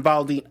pending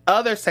involving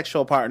other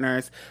sexual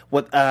partners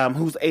with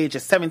whose age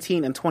is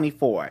 17 and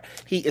 24.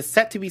 He is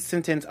set to be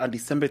sentenced on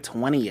December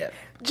 20th.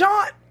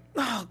 John,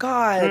 oh,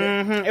 God.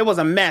 Mm-hmm. It was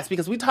a mess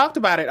because we talked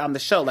about it on the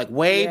show, like,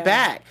 way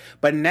back.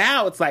 But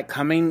now it's, like,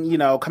 coming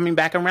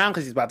back around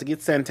because he's about to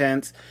get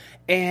sentenced.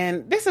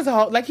 And this is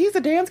all, like, he's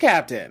a dance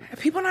captain.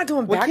 People not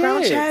doing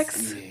background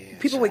checks? Yeah,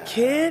 people with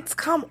kids?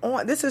 Come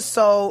on. This is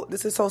so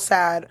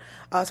sad,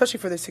 especially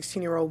for the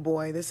 16-year-old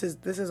boy. This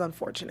is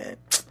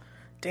unfortunate.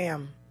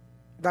 Damn.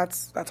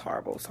 That's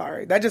horrible.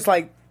 Sorry. That just,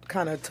 like,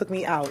 kind of took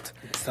me out.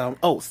 So,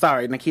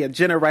 sorry, Nakia.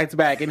 Jenna writes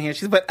back in here.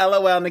 She's put,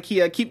 LOL,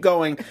 Nakia, keep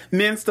going.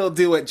 Men still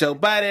do it. Joe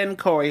Budden,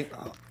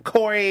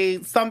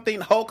 Corey,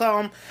 something,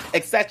 Holcomb,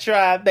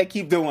 etc. They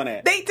keep doing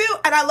it. They do,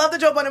 and I love the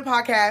Joe Budden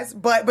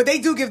podcast, but they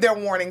do give their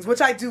warnings,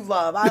 which I do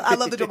love. I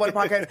love the Joe Budden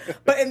podcast,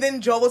 and then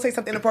Joe will say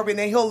something inappropriate, and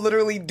then he'll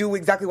literally do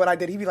exactly what I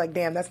did. He'd be like,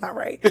 "Damn, that's not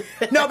right."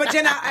 No, but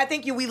Jenna, I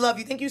thank you. We love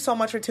you. Thank you so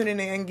much for tuning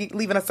in and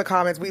leaving us the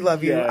comments. We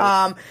love you.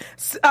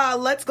 Yes.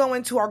 Let's go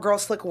into our girl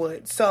Slick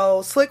Woods.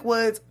 So Slick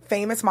Woods,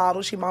 famous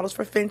model. She models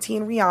for Fenty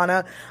and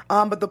Rihanna.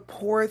 But the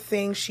poor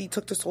thing, she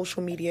took to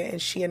social media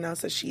and she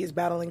announced that she is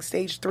battling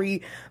stage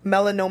 3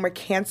 melanoma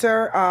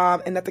cancer,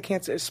 and that the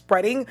cancer is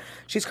spreading.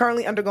 She's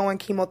currently undergoing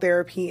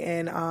chemotherapy,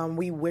 and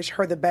we wish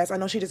her the best. I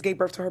know she just gave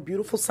birth to her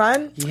beautiful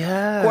son.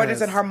 Yeah,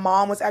 gorgeous, and her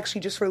mom was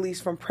actually just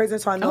released from prison,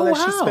 so I know that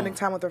she's spending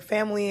time with her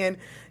family, and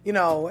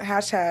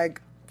hashtag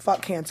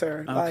fuck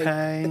cancer. Okay.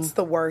 Like, it's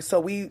the worst. So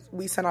we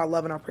send our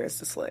love and our prayers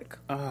to Slick.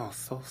 Oh,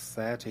 so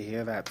sad to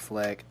hear that,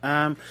 Slick.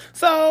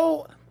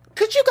 So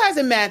could you guys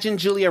imagine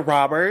Julia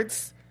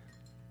Roberts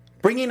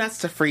bringing us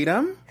to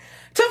freedom?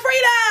 To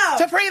freedom!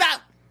 To freedom!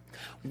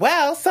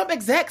 Well, some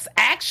execs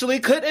actually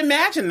could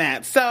imagine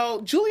that.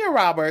 So Julia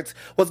Roberts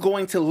was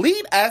going to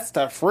lead us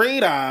to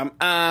freedom.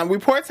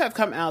 Reports have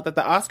come out that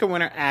the Oscar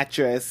winner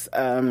actress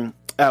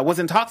was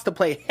in talks to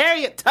play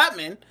Harriet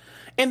Tubman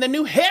in the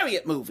new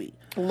Harriet movie.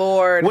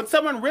 Lord. When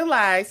someone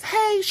realized,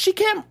 hey, she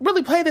can't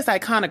really play this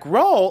iconic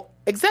role,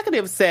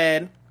 executives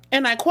said,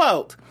 and I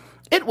quote,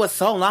 "It was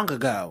so long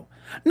ago.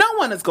 No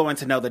one is going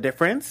to know the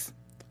difference."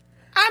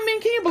 I mean,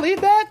 can you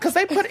believe that? Because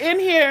they put in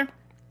here,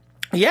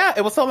 yeah,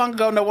 it was so long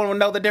ago, no one will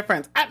know the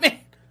difference. I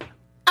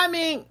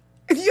mean,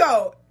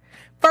 yo,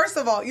 first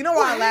of all, you know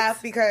why I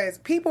laugh? Because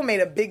people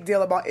made a big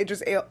deal about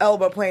Idris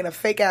Elba playing a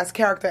fake-ass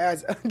character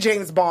as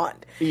James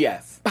Bond.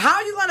 yes. How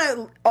are you going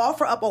to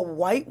offer up a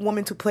white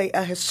woman to play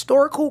a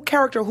historical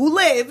character who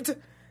lived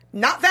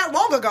not that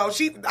long ago?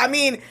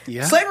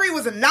 Slavery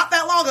was not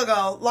that long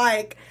ago.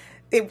 Like,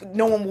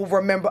 no one will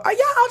remember. Are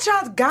y'all out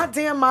y'all's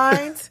goddamn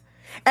minds?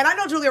 And I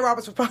know Julia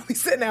Roberts was probably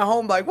sitting at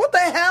home like, what the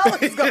hell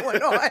is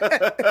going on?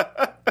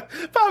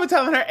 Probably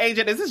telling her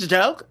agent, is this a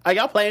joke? Are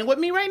y'all playing with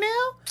me right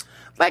now?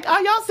 Like,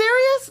 are y'all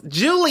serious?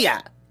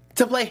 Julia,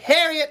 to play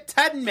Harriet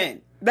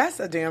Tubman. That's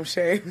a damn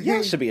shame.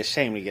 Y'all should be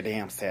ashamed of your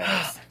damn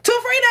selves.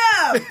 To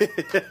freedom!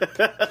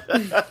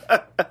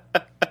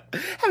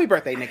 Happy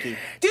birthday, Nikki.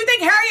 Do you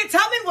think Harriet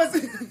Tubman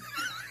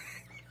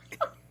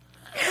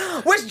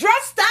was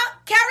dressed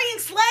up carrying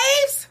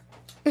slaves?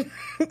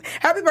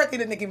 Happy birthday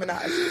to Nicki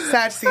Minaj.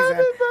 Sad season.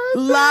 Happy birthday.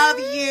 Love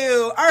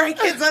you. All right,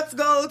 kids, let's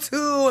go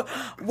to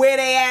where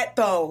they at,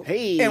 though.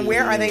 Hey. And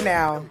where are they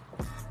now?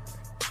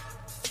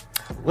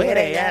 Where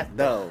they at,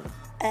 though?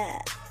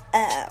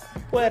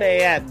 Where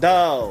they at,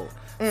 though?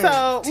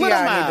 So,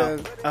 Little Mo.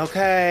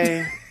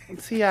 Okay.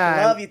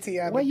 T.I. Love you,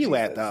 T.I. Where you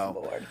Jesus, at,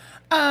 though?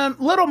 Lord.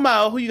 Little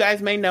Mo, who you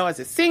guys may know as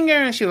a singer,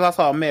 and she was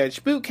also on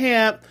Marriage Boot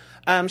Camp.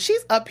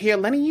 She's up here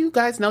letting you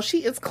guys know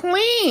she is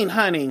clean,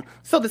 honey.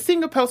 So the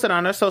singer posted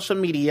on her social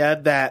media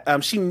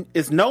that she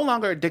is no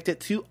longer addicted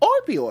to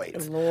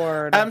opioids.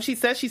 Lord. She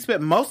says she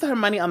spent most of her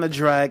money on the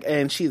drug,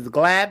 and she's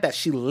glad that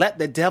she let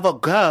the devil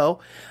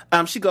go.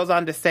 She goes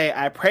on to say,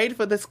 I prayed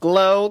for this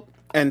glow.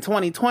 And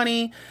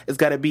 2020 is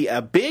going to be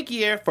a big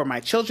year for my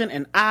children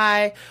and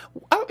I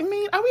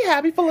mean, are we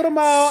happy for Little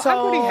Mo?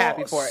 I'm pretty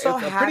happy for her. So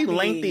it's a pretty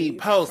lengthy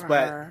post,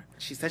 but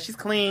she said she's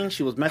clean.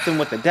 She was messing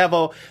with the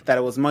devil, that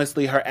it was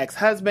mostly her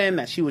ex-husband,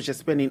 that she was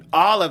just spending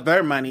all of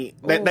their money.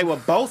 They were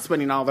both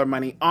spending all their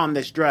money on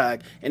this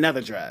drug and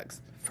other drugs.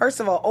 First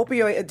of all,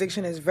 opioid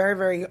addiction is very,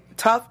 very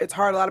tough. It's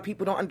hard. A lot of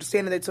people don't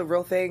understand that it's a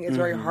real thing. It's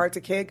very hard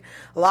to kick.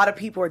 A lot of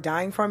people are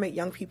dying from it,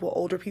 young people,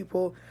 older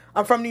people.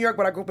 I'm from New York,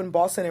 but I grew up in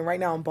Boston, and right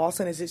now in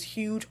Boston is this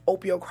huge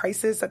opioid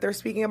crisis that they're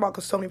speaking about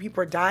because so many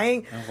people are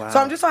dying. Oh, wow. So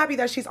I'm just so happy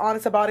that she's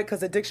honest about it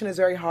because addiction is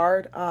very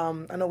hard.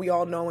 I know we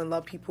all know and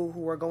love people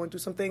who are going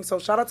through some things. So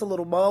shout out to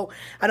Little Mo.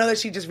 I know that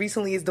she just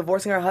recently is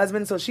divorcing her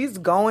husband, so she's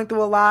going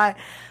through a lot.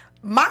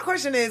 My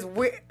question is,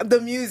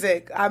 the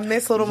music. I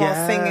miss Little Mo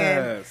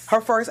singing.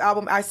 Her first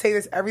album, I say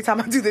this every time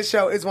I do this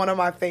show, is one of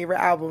my favorite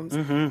albums.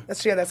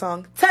 Let's share that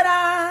song.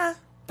 Ta-da!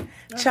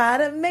 Try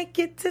to make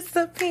it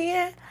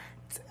disappear.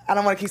 I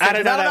don't want to keep singing.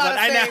 I don't know that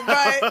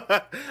one.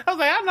 But I was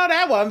like, I know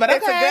that one, but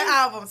it's a good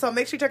album. So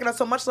make sure you check it out.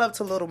 So much love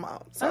to Little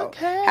Mo. So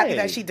okay. Happy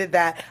that she did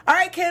that. All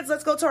right, kids,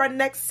 let's go to our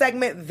next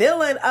segment,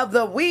 Villain of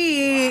the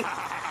Week.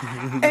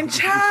 And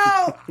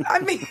child, I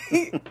mean,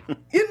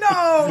 you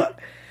know...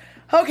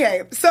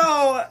 Okay,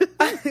 so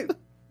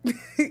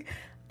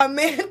I'm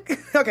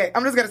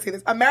just going to say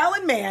this. A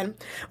Maryland man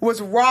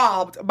was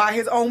robbed by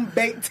his own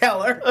bank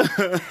teller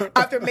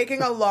after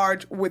making a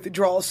large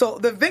withdrawal. So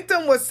the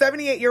victim was a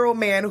 78-year-old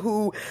man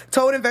who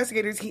told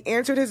investigators he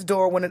answered his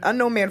door when an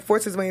unknown man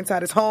forced his way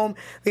inside his home.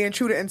 The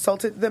intruder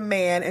insulted the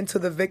man until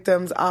the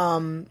victim's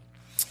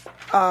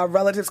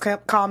relatives came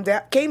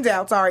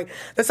down.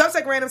 The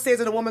suspect ran upstairs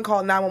and a woman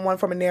called 911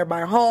 from a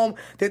nearby home.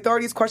 The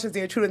authorities questioned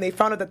the intruder and they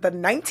found out that the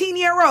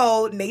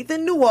 19-year-old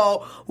Nathan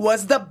Newell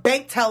was the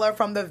bank teller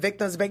from the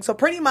victim's bank. So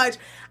pretty much,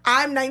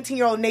 I'm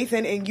 19-year-old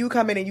Nathan and you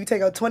come in and you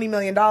take out $20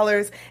 million.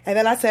 And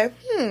then I said,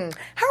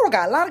 Harold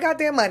got a lot of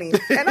goddamn money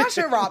and I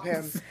should rob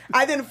him.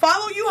 I then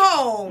follow you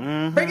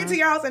home, bring it to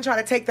your house and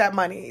try to take that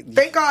money.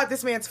 Thank God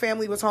this man's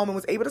family was home and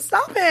was able to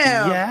stop him.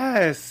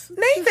 Yes.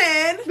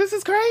 Nathan. This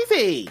is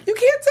crazy. You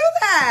can't do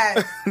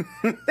that.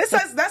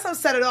 That's some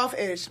set it off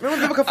ish.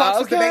 Remember Vivica Fox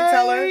was the bank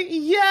teller?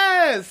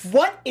 Yes.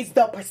 What is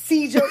the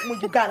procedure when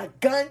you got a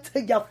gun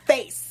to your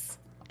face?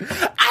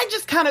 I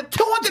just counted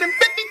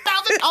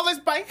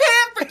 $250,000 by hand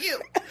for you.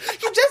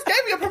 You just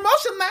gave me a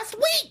promotion last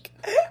week.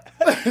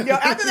 Yo,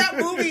 after that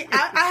movie,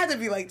 I had to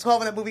be like 12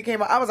 when that movie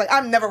came out. I was like,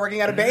 I'm never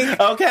working at a bank.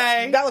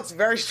 Okay. That looks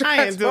very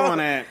stressful. I ain't doing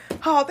it.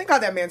 Oh, thank God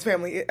that man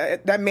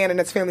and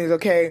his family is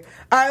okay.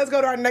 All right, let's go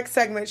to our next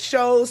segment,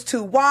 shows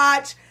to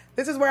watch.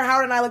 This is where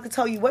Howard and I like to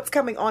tell you what's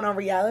coming on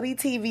reality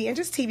TV and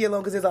just TV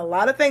alone, because there's a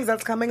lot of things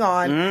that's coming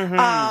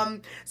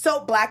on.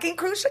 So Black Ink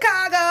Crew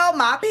Chicago,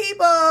 my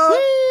people.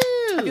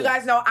 Woo! You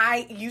guys know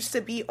I used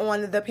to be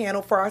on the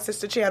panel for our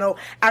sister channel,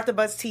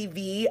 AfterBuzz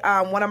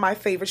TV. One of my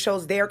favorite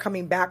shows. They're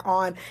coming back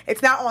on.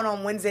 It's now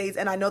on Wednesdays,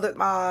 and I know that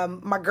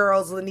my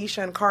girls,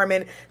 Lanisha and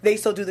Carmen, they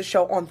still do the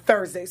show on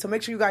Thursday. So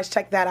make sure you guys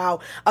check that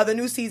out. The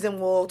new season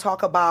will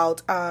talk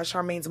about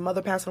Charmaine's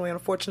mother passing away,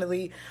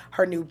 unfortunately,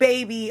 her new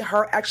baby,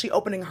 her actually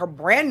opening her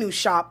brand new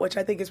shop, which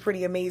I think is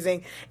pretty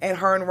amazing, and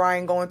her and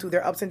Ryan going through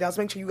their ups and downs.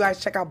 Make sure you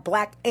guys check out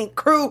Black Ink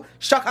Crew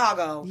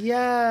Chicago.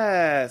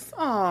 Yes.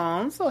 Oh,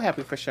 I'm so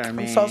happy for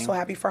Charmaine. I'm so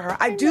happy for her.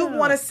 I do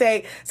want to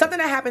say something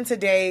that happened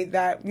today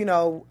that,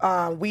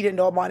 we didn't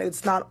know about.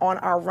 It's not on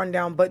our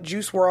rundown, but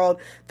Juice WRLD,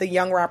 the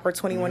young rapper,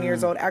 21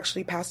 years old,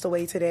 actually passed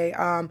away today.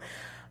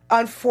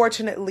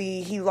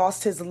 Unfortunately, he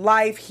lost his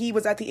life. He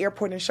was at the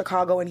airport in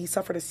Chicago and he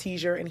suffered a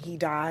seizure and he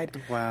died.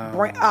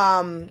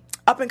 Wow.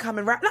 Up and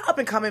coming, not up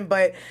and coming,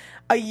 but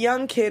a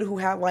young kid who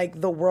had like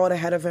the world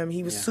ahead of him.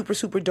 He was super,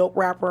 super dope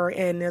rapper,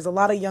 and there's a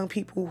lot of young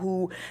people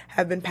who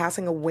have been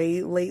passing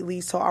away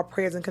lately. So our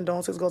prayers and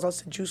condolences goes out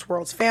to Juice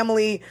WRLD's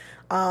family.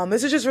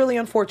 This is just really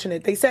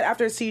unfortunate. They said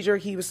after a seizure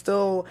he was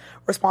still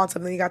responsive,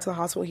 and then he got to the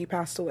hospital, he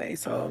passed away.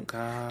 So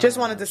just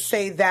wanted to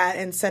say that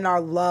and send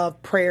our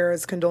love,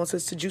 prayers,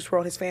 condolences to Juice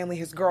WRLD, his family,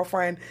 his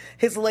girlfriend,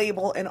 his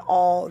label, and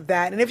all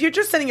that. And if you're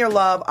just sending your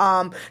love,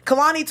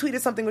 Kalani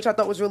tweeted something which I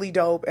thought was really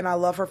dope, and I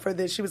love her for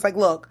this. She was like,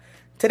 look,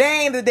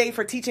 today ain't the day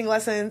for teaching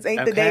lessons.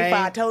 Ain't the day for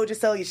I told you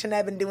so. You shouldn't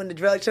have been doing the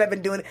drill. You should have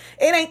been doing it.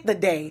 It ain't the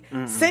day.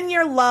 Send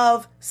your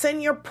love.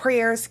 Send your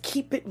prayers.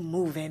 Keep it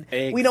moving.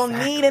 Exactly. We don't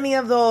need any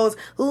of those,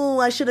 ooh,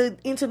 I should have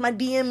entered my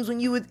DMs when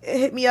you would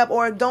hit me up,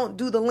 or don't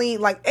do the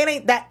lean. Like, it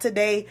ain't that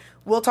today.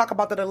 We'll talk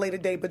about that at a later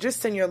date, but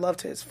just send your love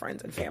to his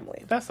friends and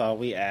family. That's all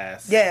we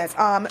ask. Yes.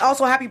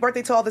 Also, happy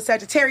birthday to all the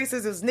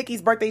Sagittariuses. It was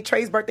Nikki's birthday,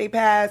 Trey's birthday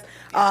passed.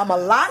 A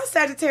lot of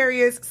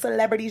Sagittarius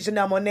celebrities: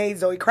 Janelle Monáe,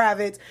 Zoe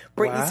Kravitz,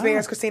 Britney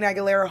Spears, Christina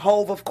Aguilera,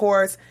 Hove, of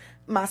course,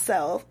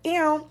 myself.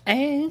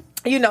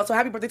 So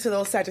happy birthday to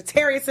those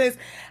Sagittariuses.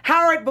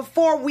 Howard,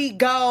 before we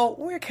go,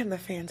 where can the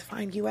fans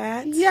find you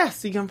at?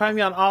 Yes, you can find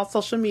me on all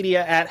social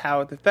media at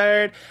Howard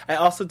III. I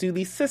also do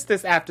the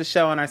Sisters After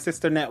Show on our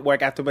sister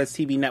network, AfterBuzz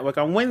TV Network,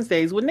 on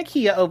Wednesdays with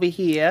Nakia over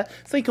here.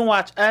 So you can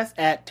watch us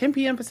at 10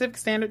 p.m. Pacific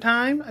Standard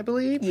Time, I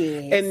believe.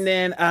 Yes. And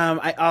then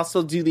I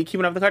also do the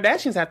Keeping Up with the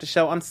Kardashians After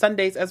Show on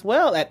Sundays as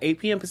well at 8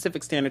 p.m.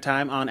 Pacific Standard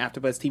Time on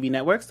AfterBuzz TV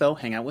Network. So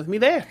hang out with me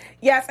there.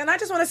 Yes, and I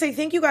just want to say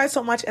thank you guys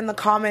so much in the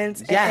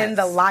comments and in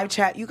the live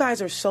chat. You guys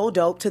are so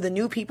dope. To the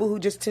new people who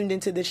just tuned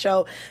into the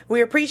show,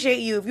 we appreciate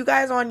you. If you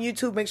guys are on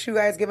YouTube, make sure you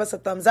guys give us a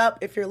thumbs up.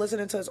 If you're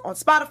listening to us on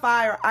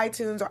Spotify or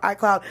iTunes or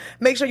iCloud,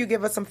 make sure you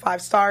give us some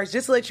 5 stars.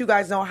 Just to let you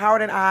guys know,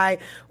 Howard and I,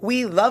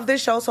 we love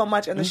this show so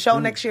much, and the show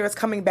next year is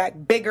coming back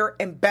bigger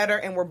and better,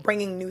 and we're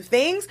bringing new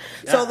things.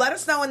 So let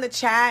us know in the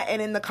chat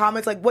and in the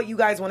comments like what you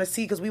guys want to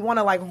see, because we want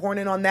to like horn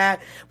in on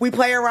that. We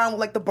play around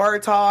with like the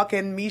bird talk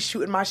and me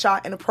shooting my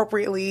shot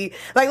inappropriately.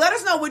 Like, let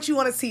us know what you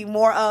want to see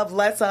more of,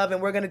 less of,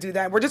 and we're going to do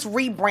that. We're just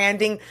rebranding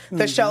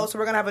the show, so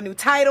we're going to have a new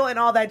title and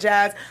all that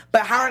jazz.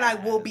 But Howard and I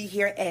will be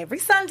here every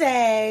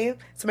Sunday,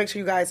 so make sure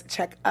you guys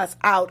check us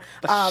out.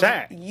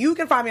 You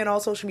can find me on all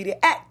social media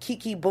at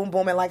Kiki Boom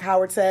Boom, and like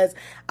Howard says,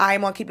 I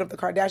am on Keeping Up the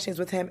Kardashians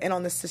with him and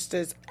on the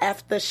Sisters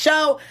After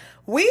Show.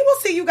 We will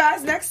see you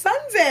guys next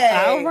Sunday.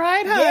 All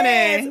right, honey.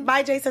 Yes.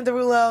 Bye, Jason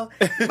Derulo.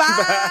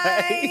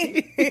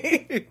 Bye.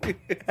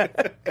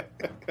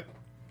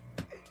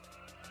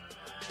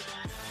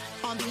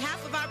 On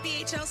behalf of our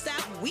BHL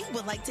staff, we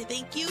would like to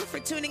thank you for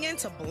tuning in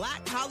to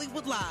Black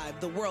Hollywood Live,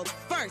 the world's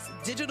first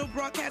digital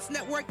broadcast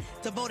network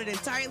devoted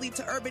entirely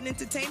to urban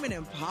entertainment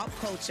and pop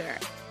culture.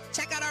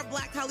 Check out our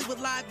Black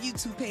Hollywood Live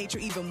YouTube page for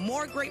even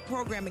more great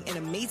programming and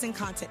amazing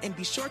content, and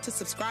be sure to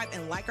subscribe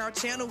and like our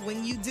channel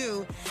when you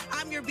do.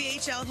 I'm your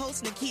BHL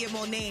host, Nakia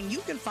Monáe, and you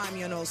can find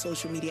me on all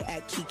social media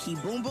at Kiki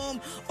Boom Boom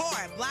or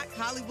at Black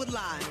Hollywood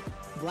Live.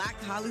 Black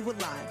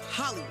Hollywood Live,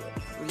 Hollywood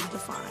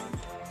redefined.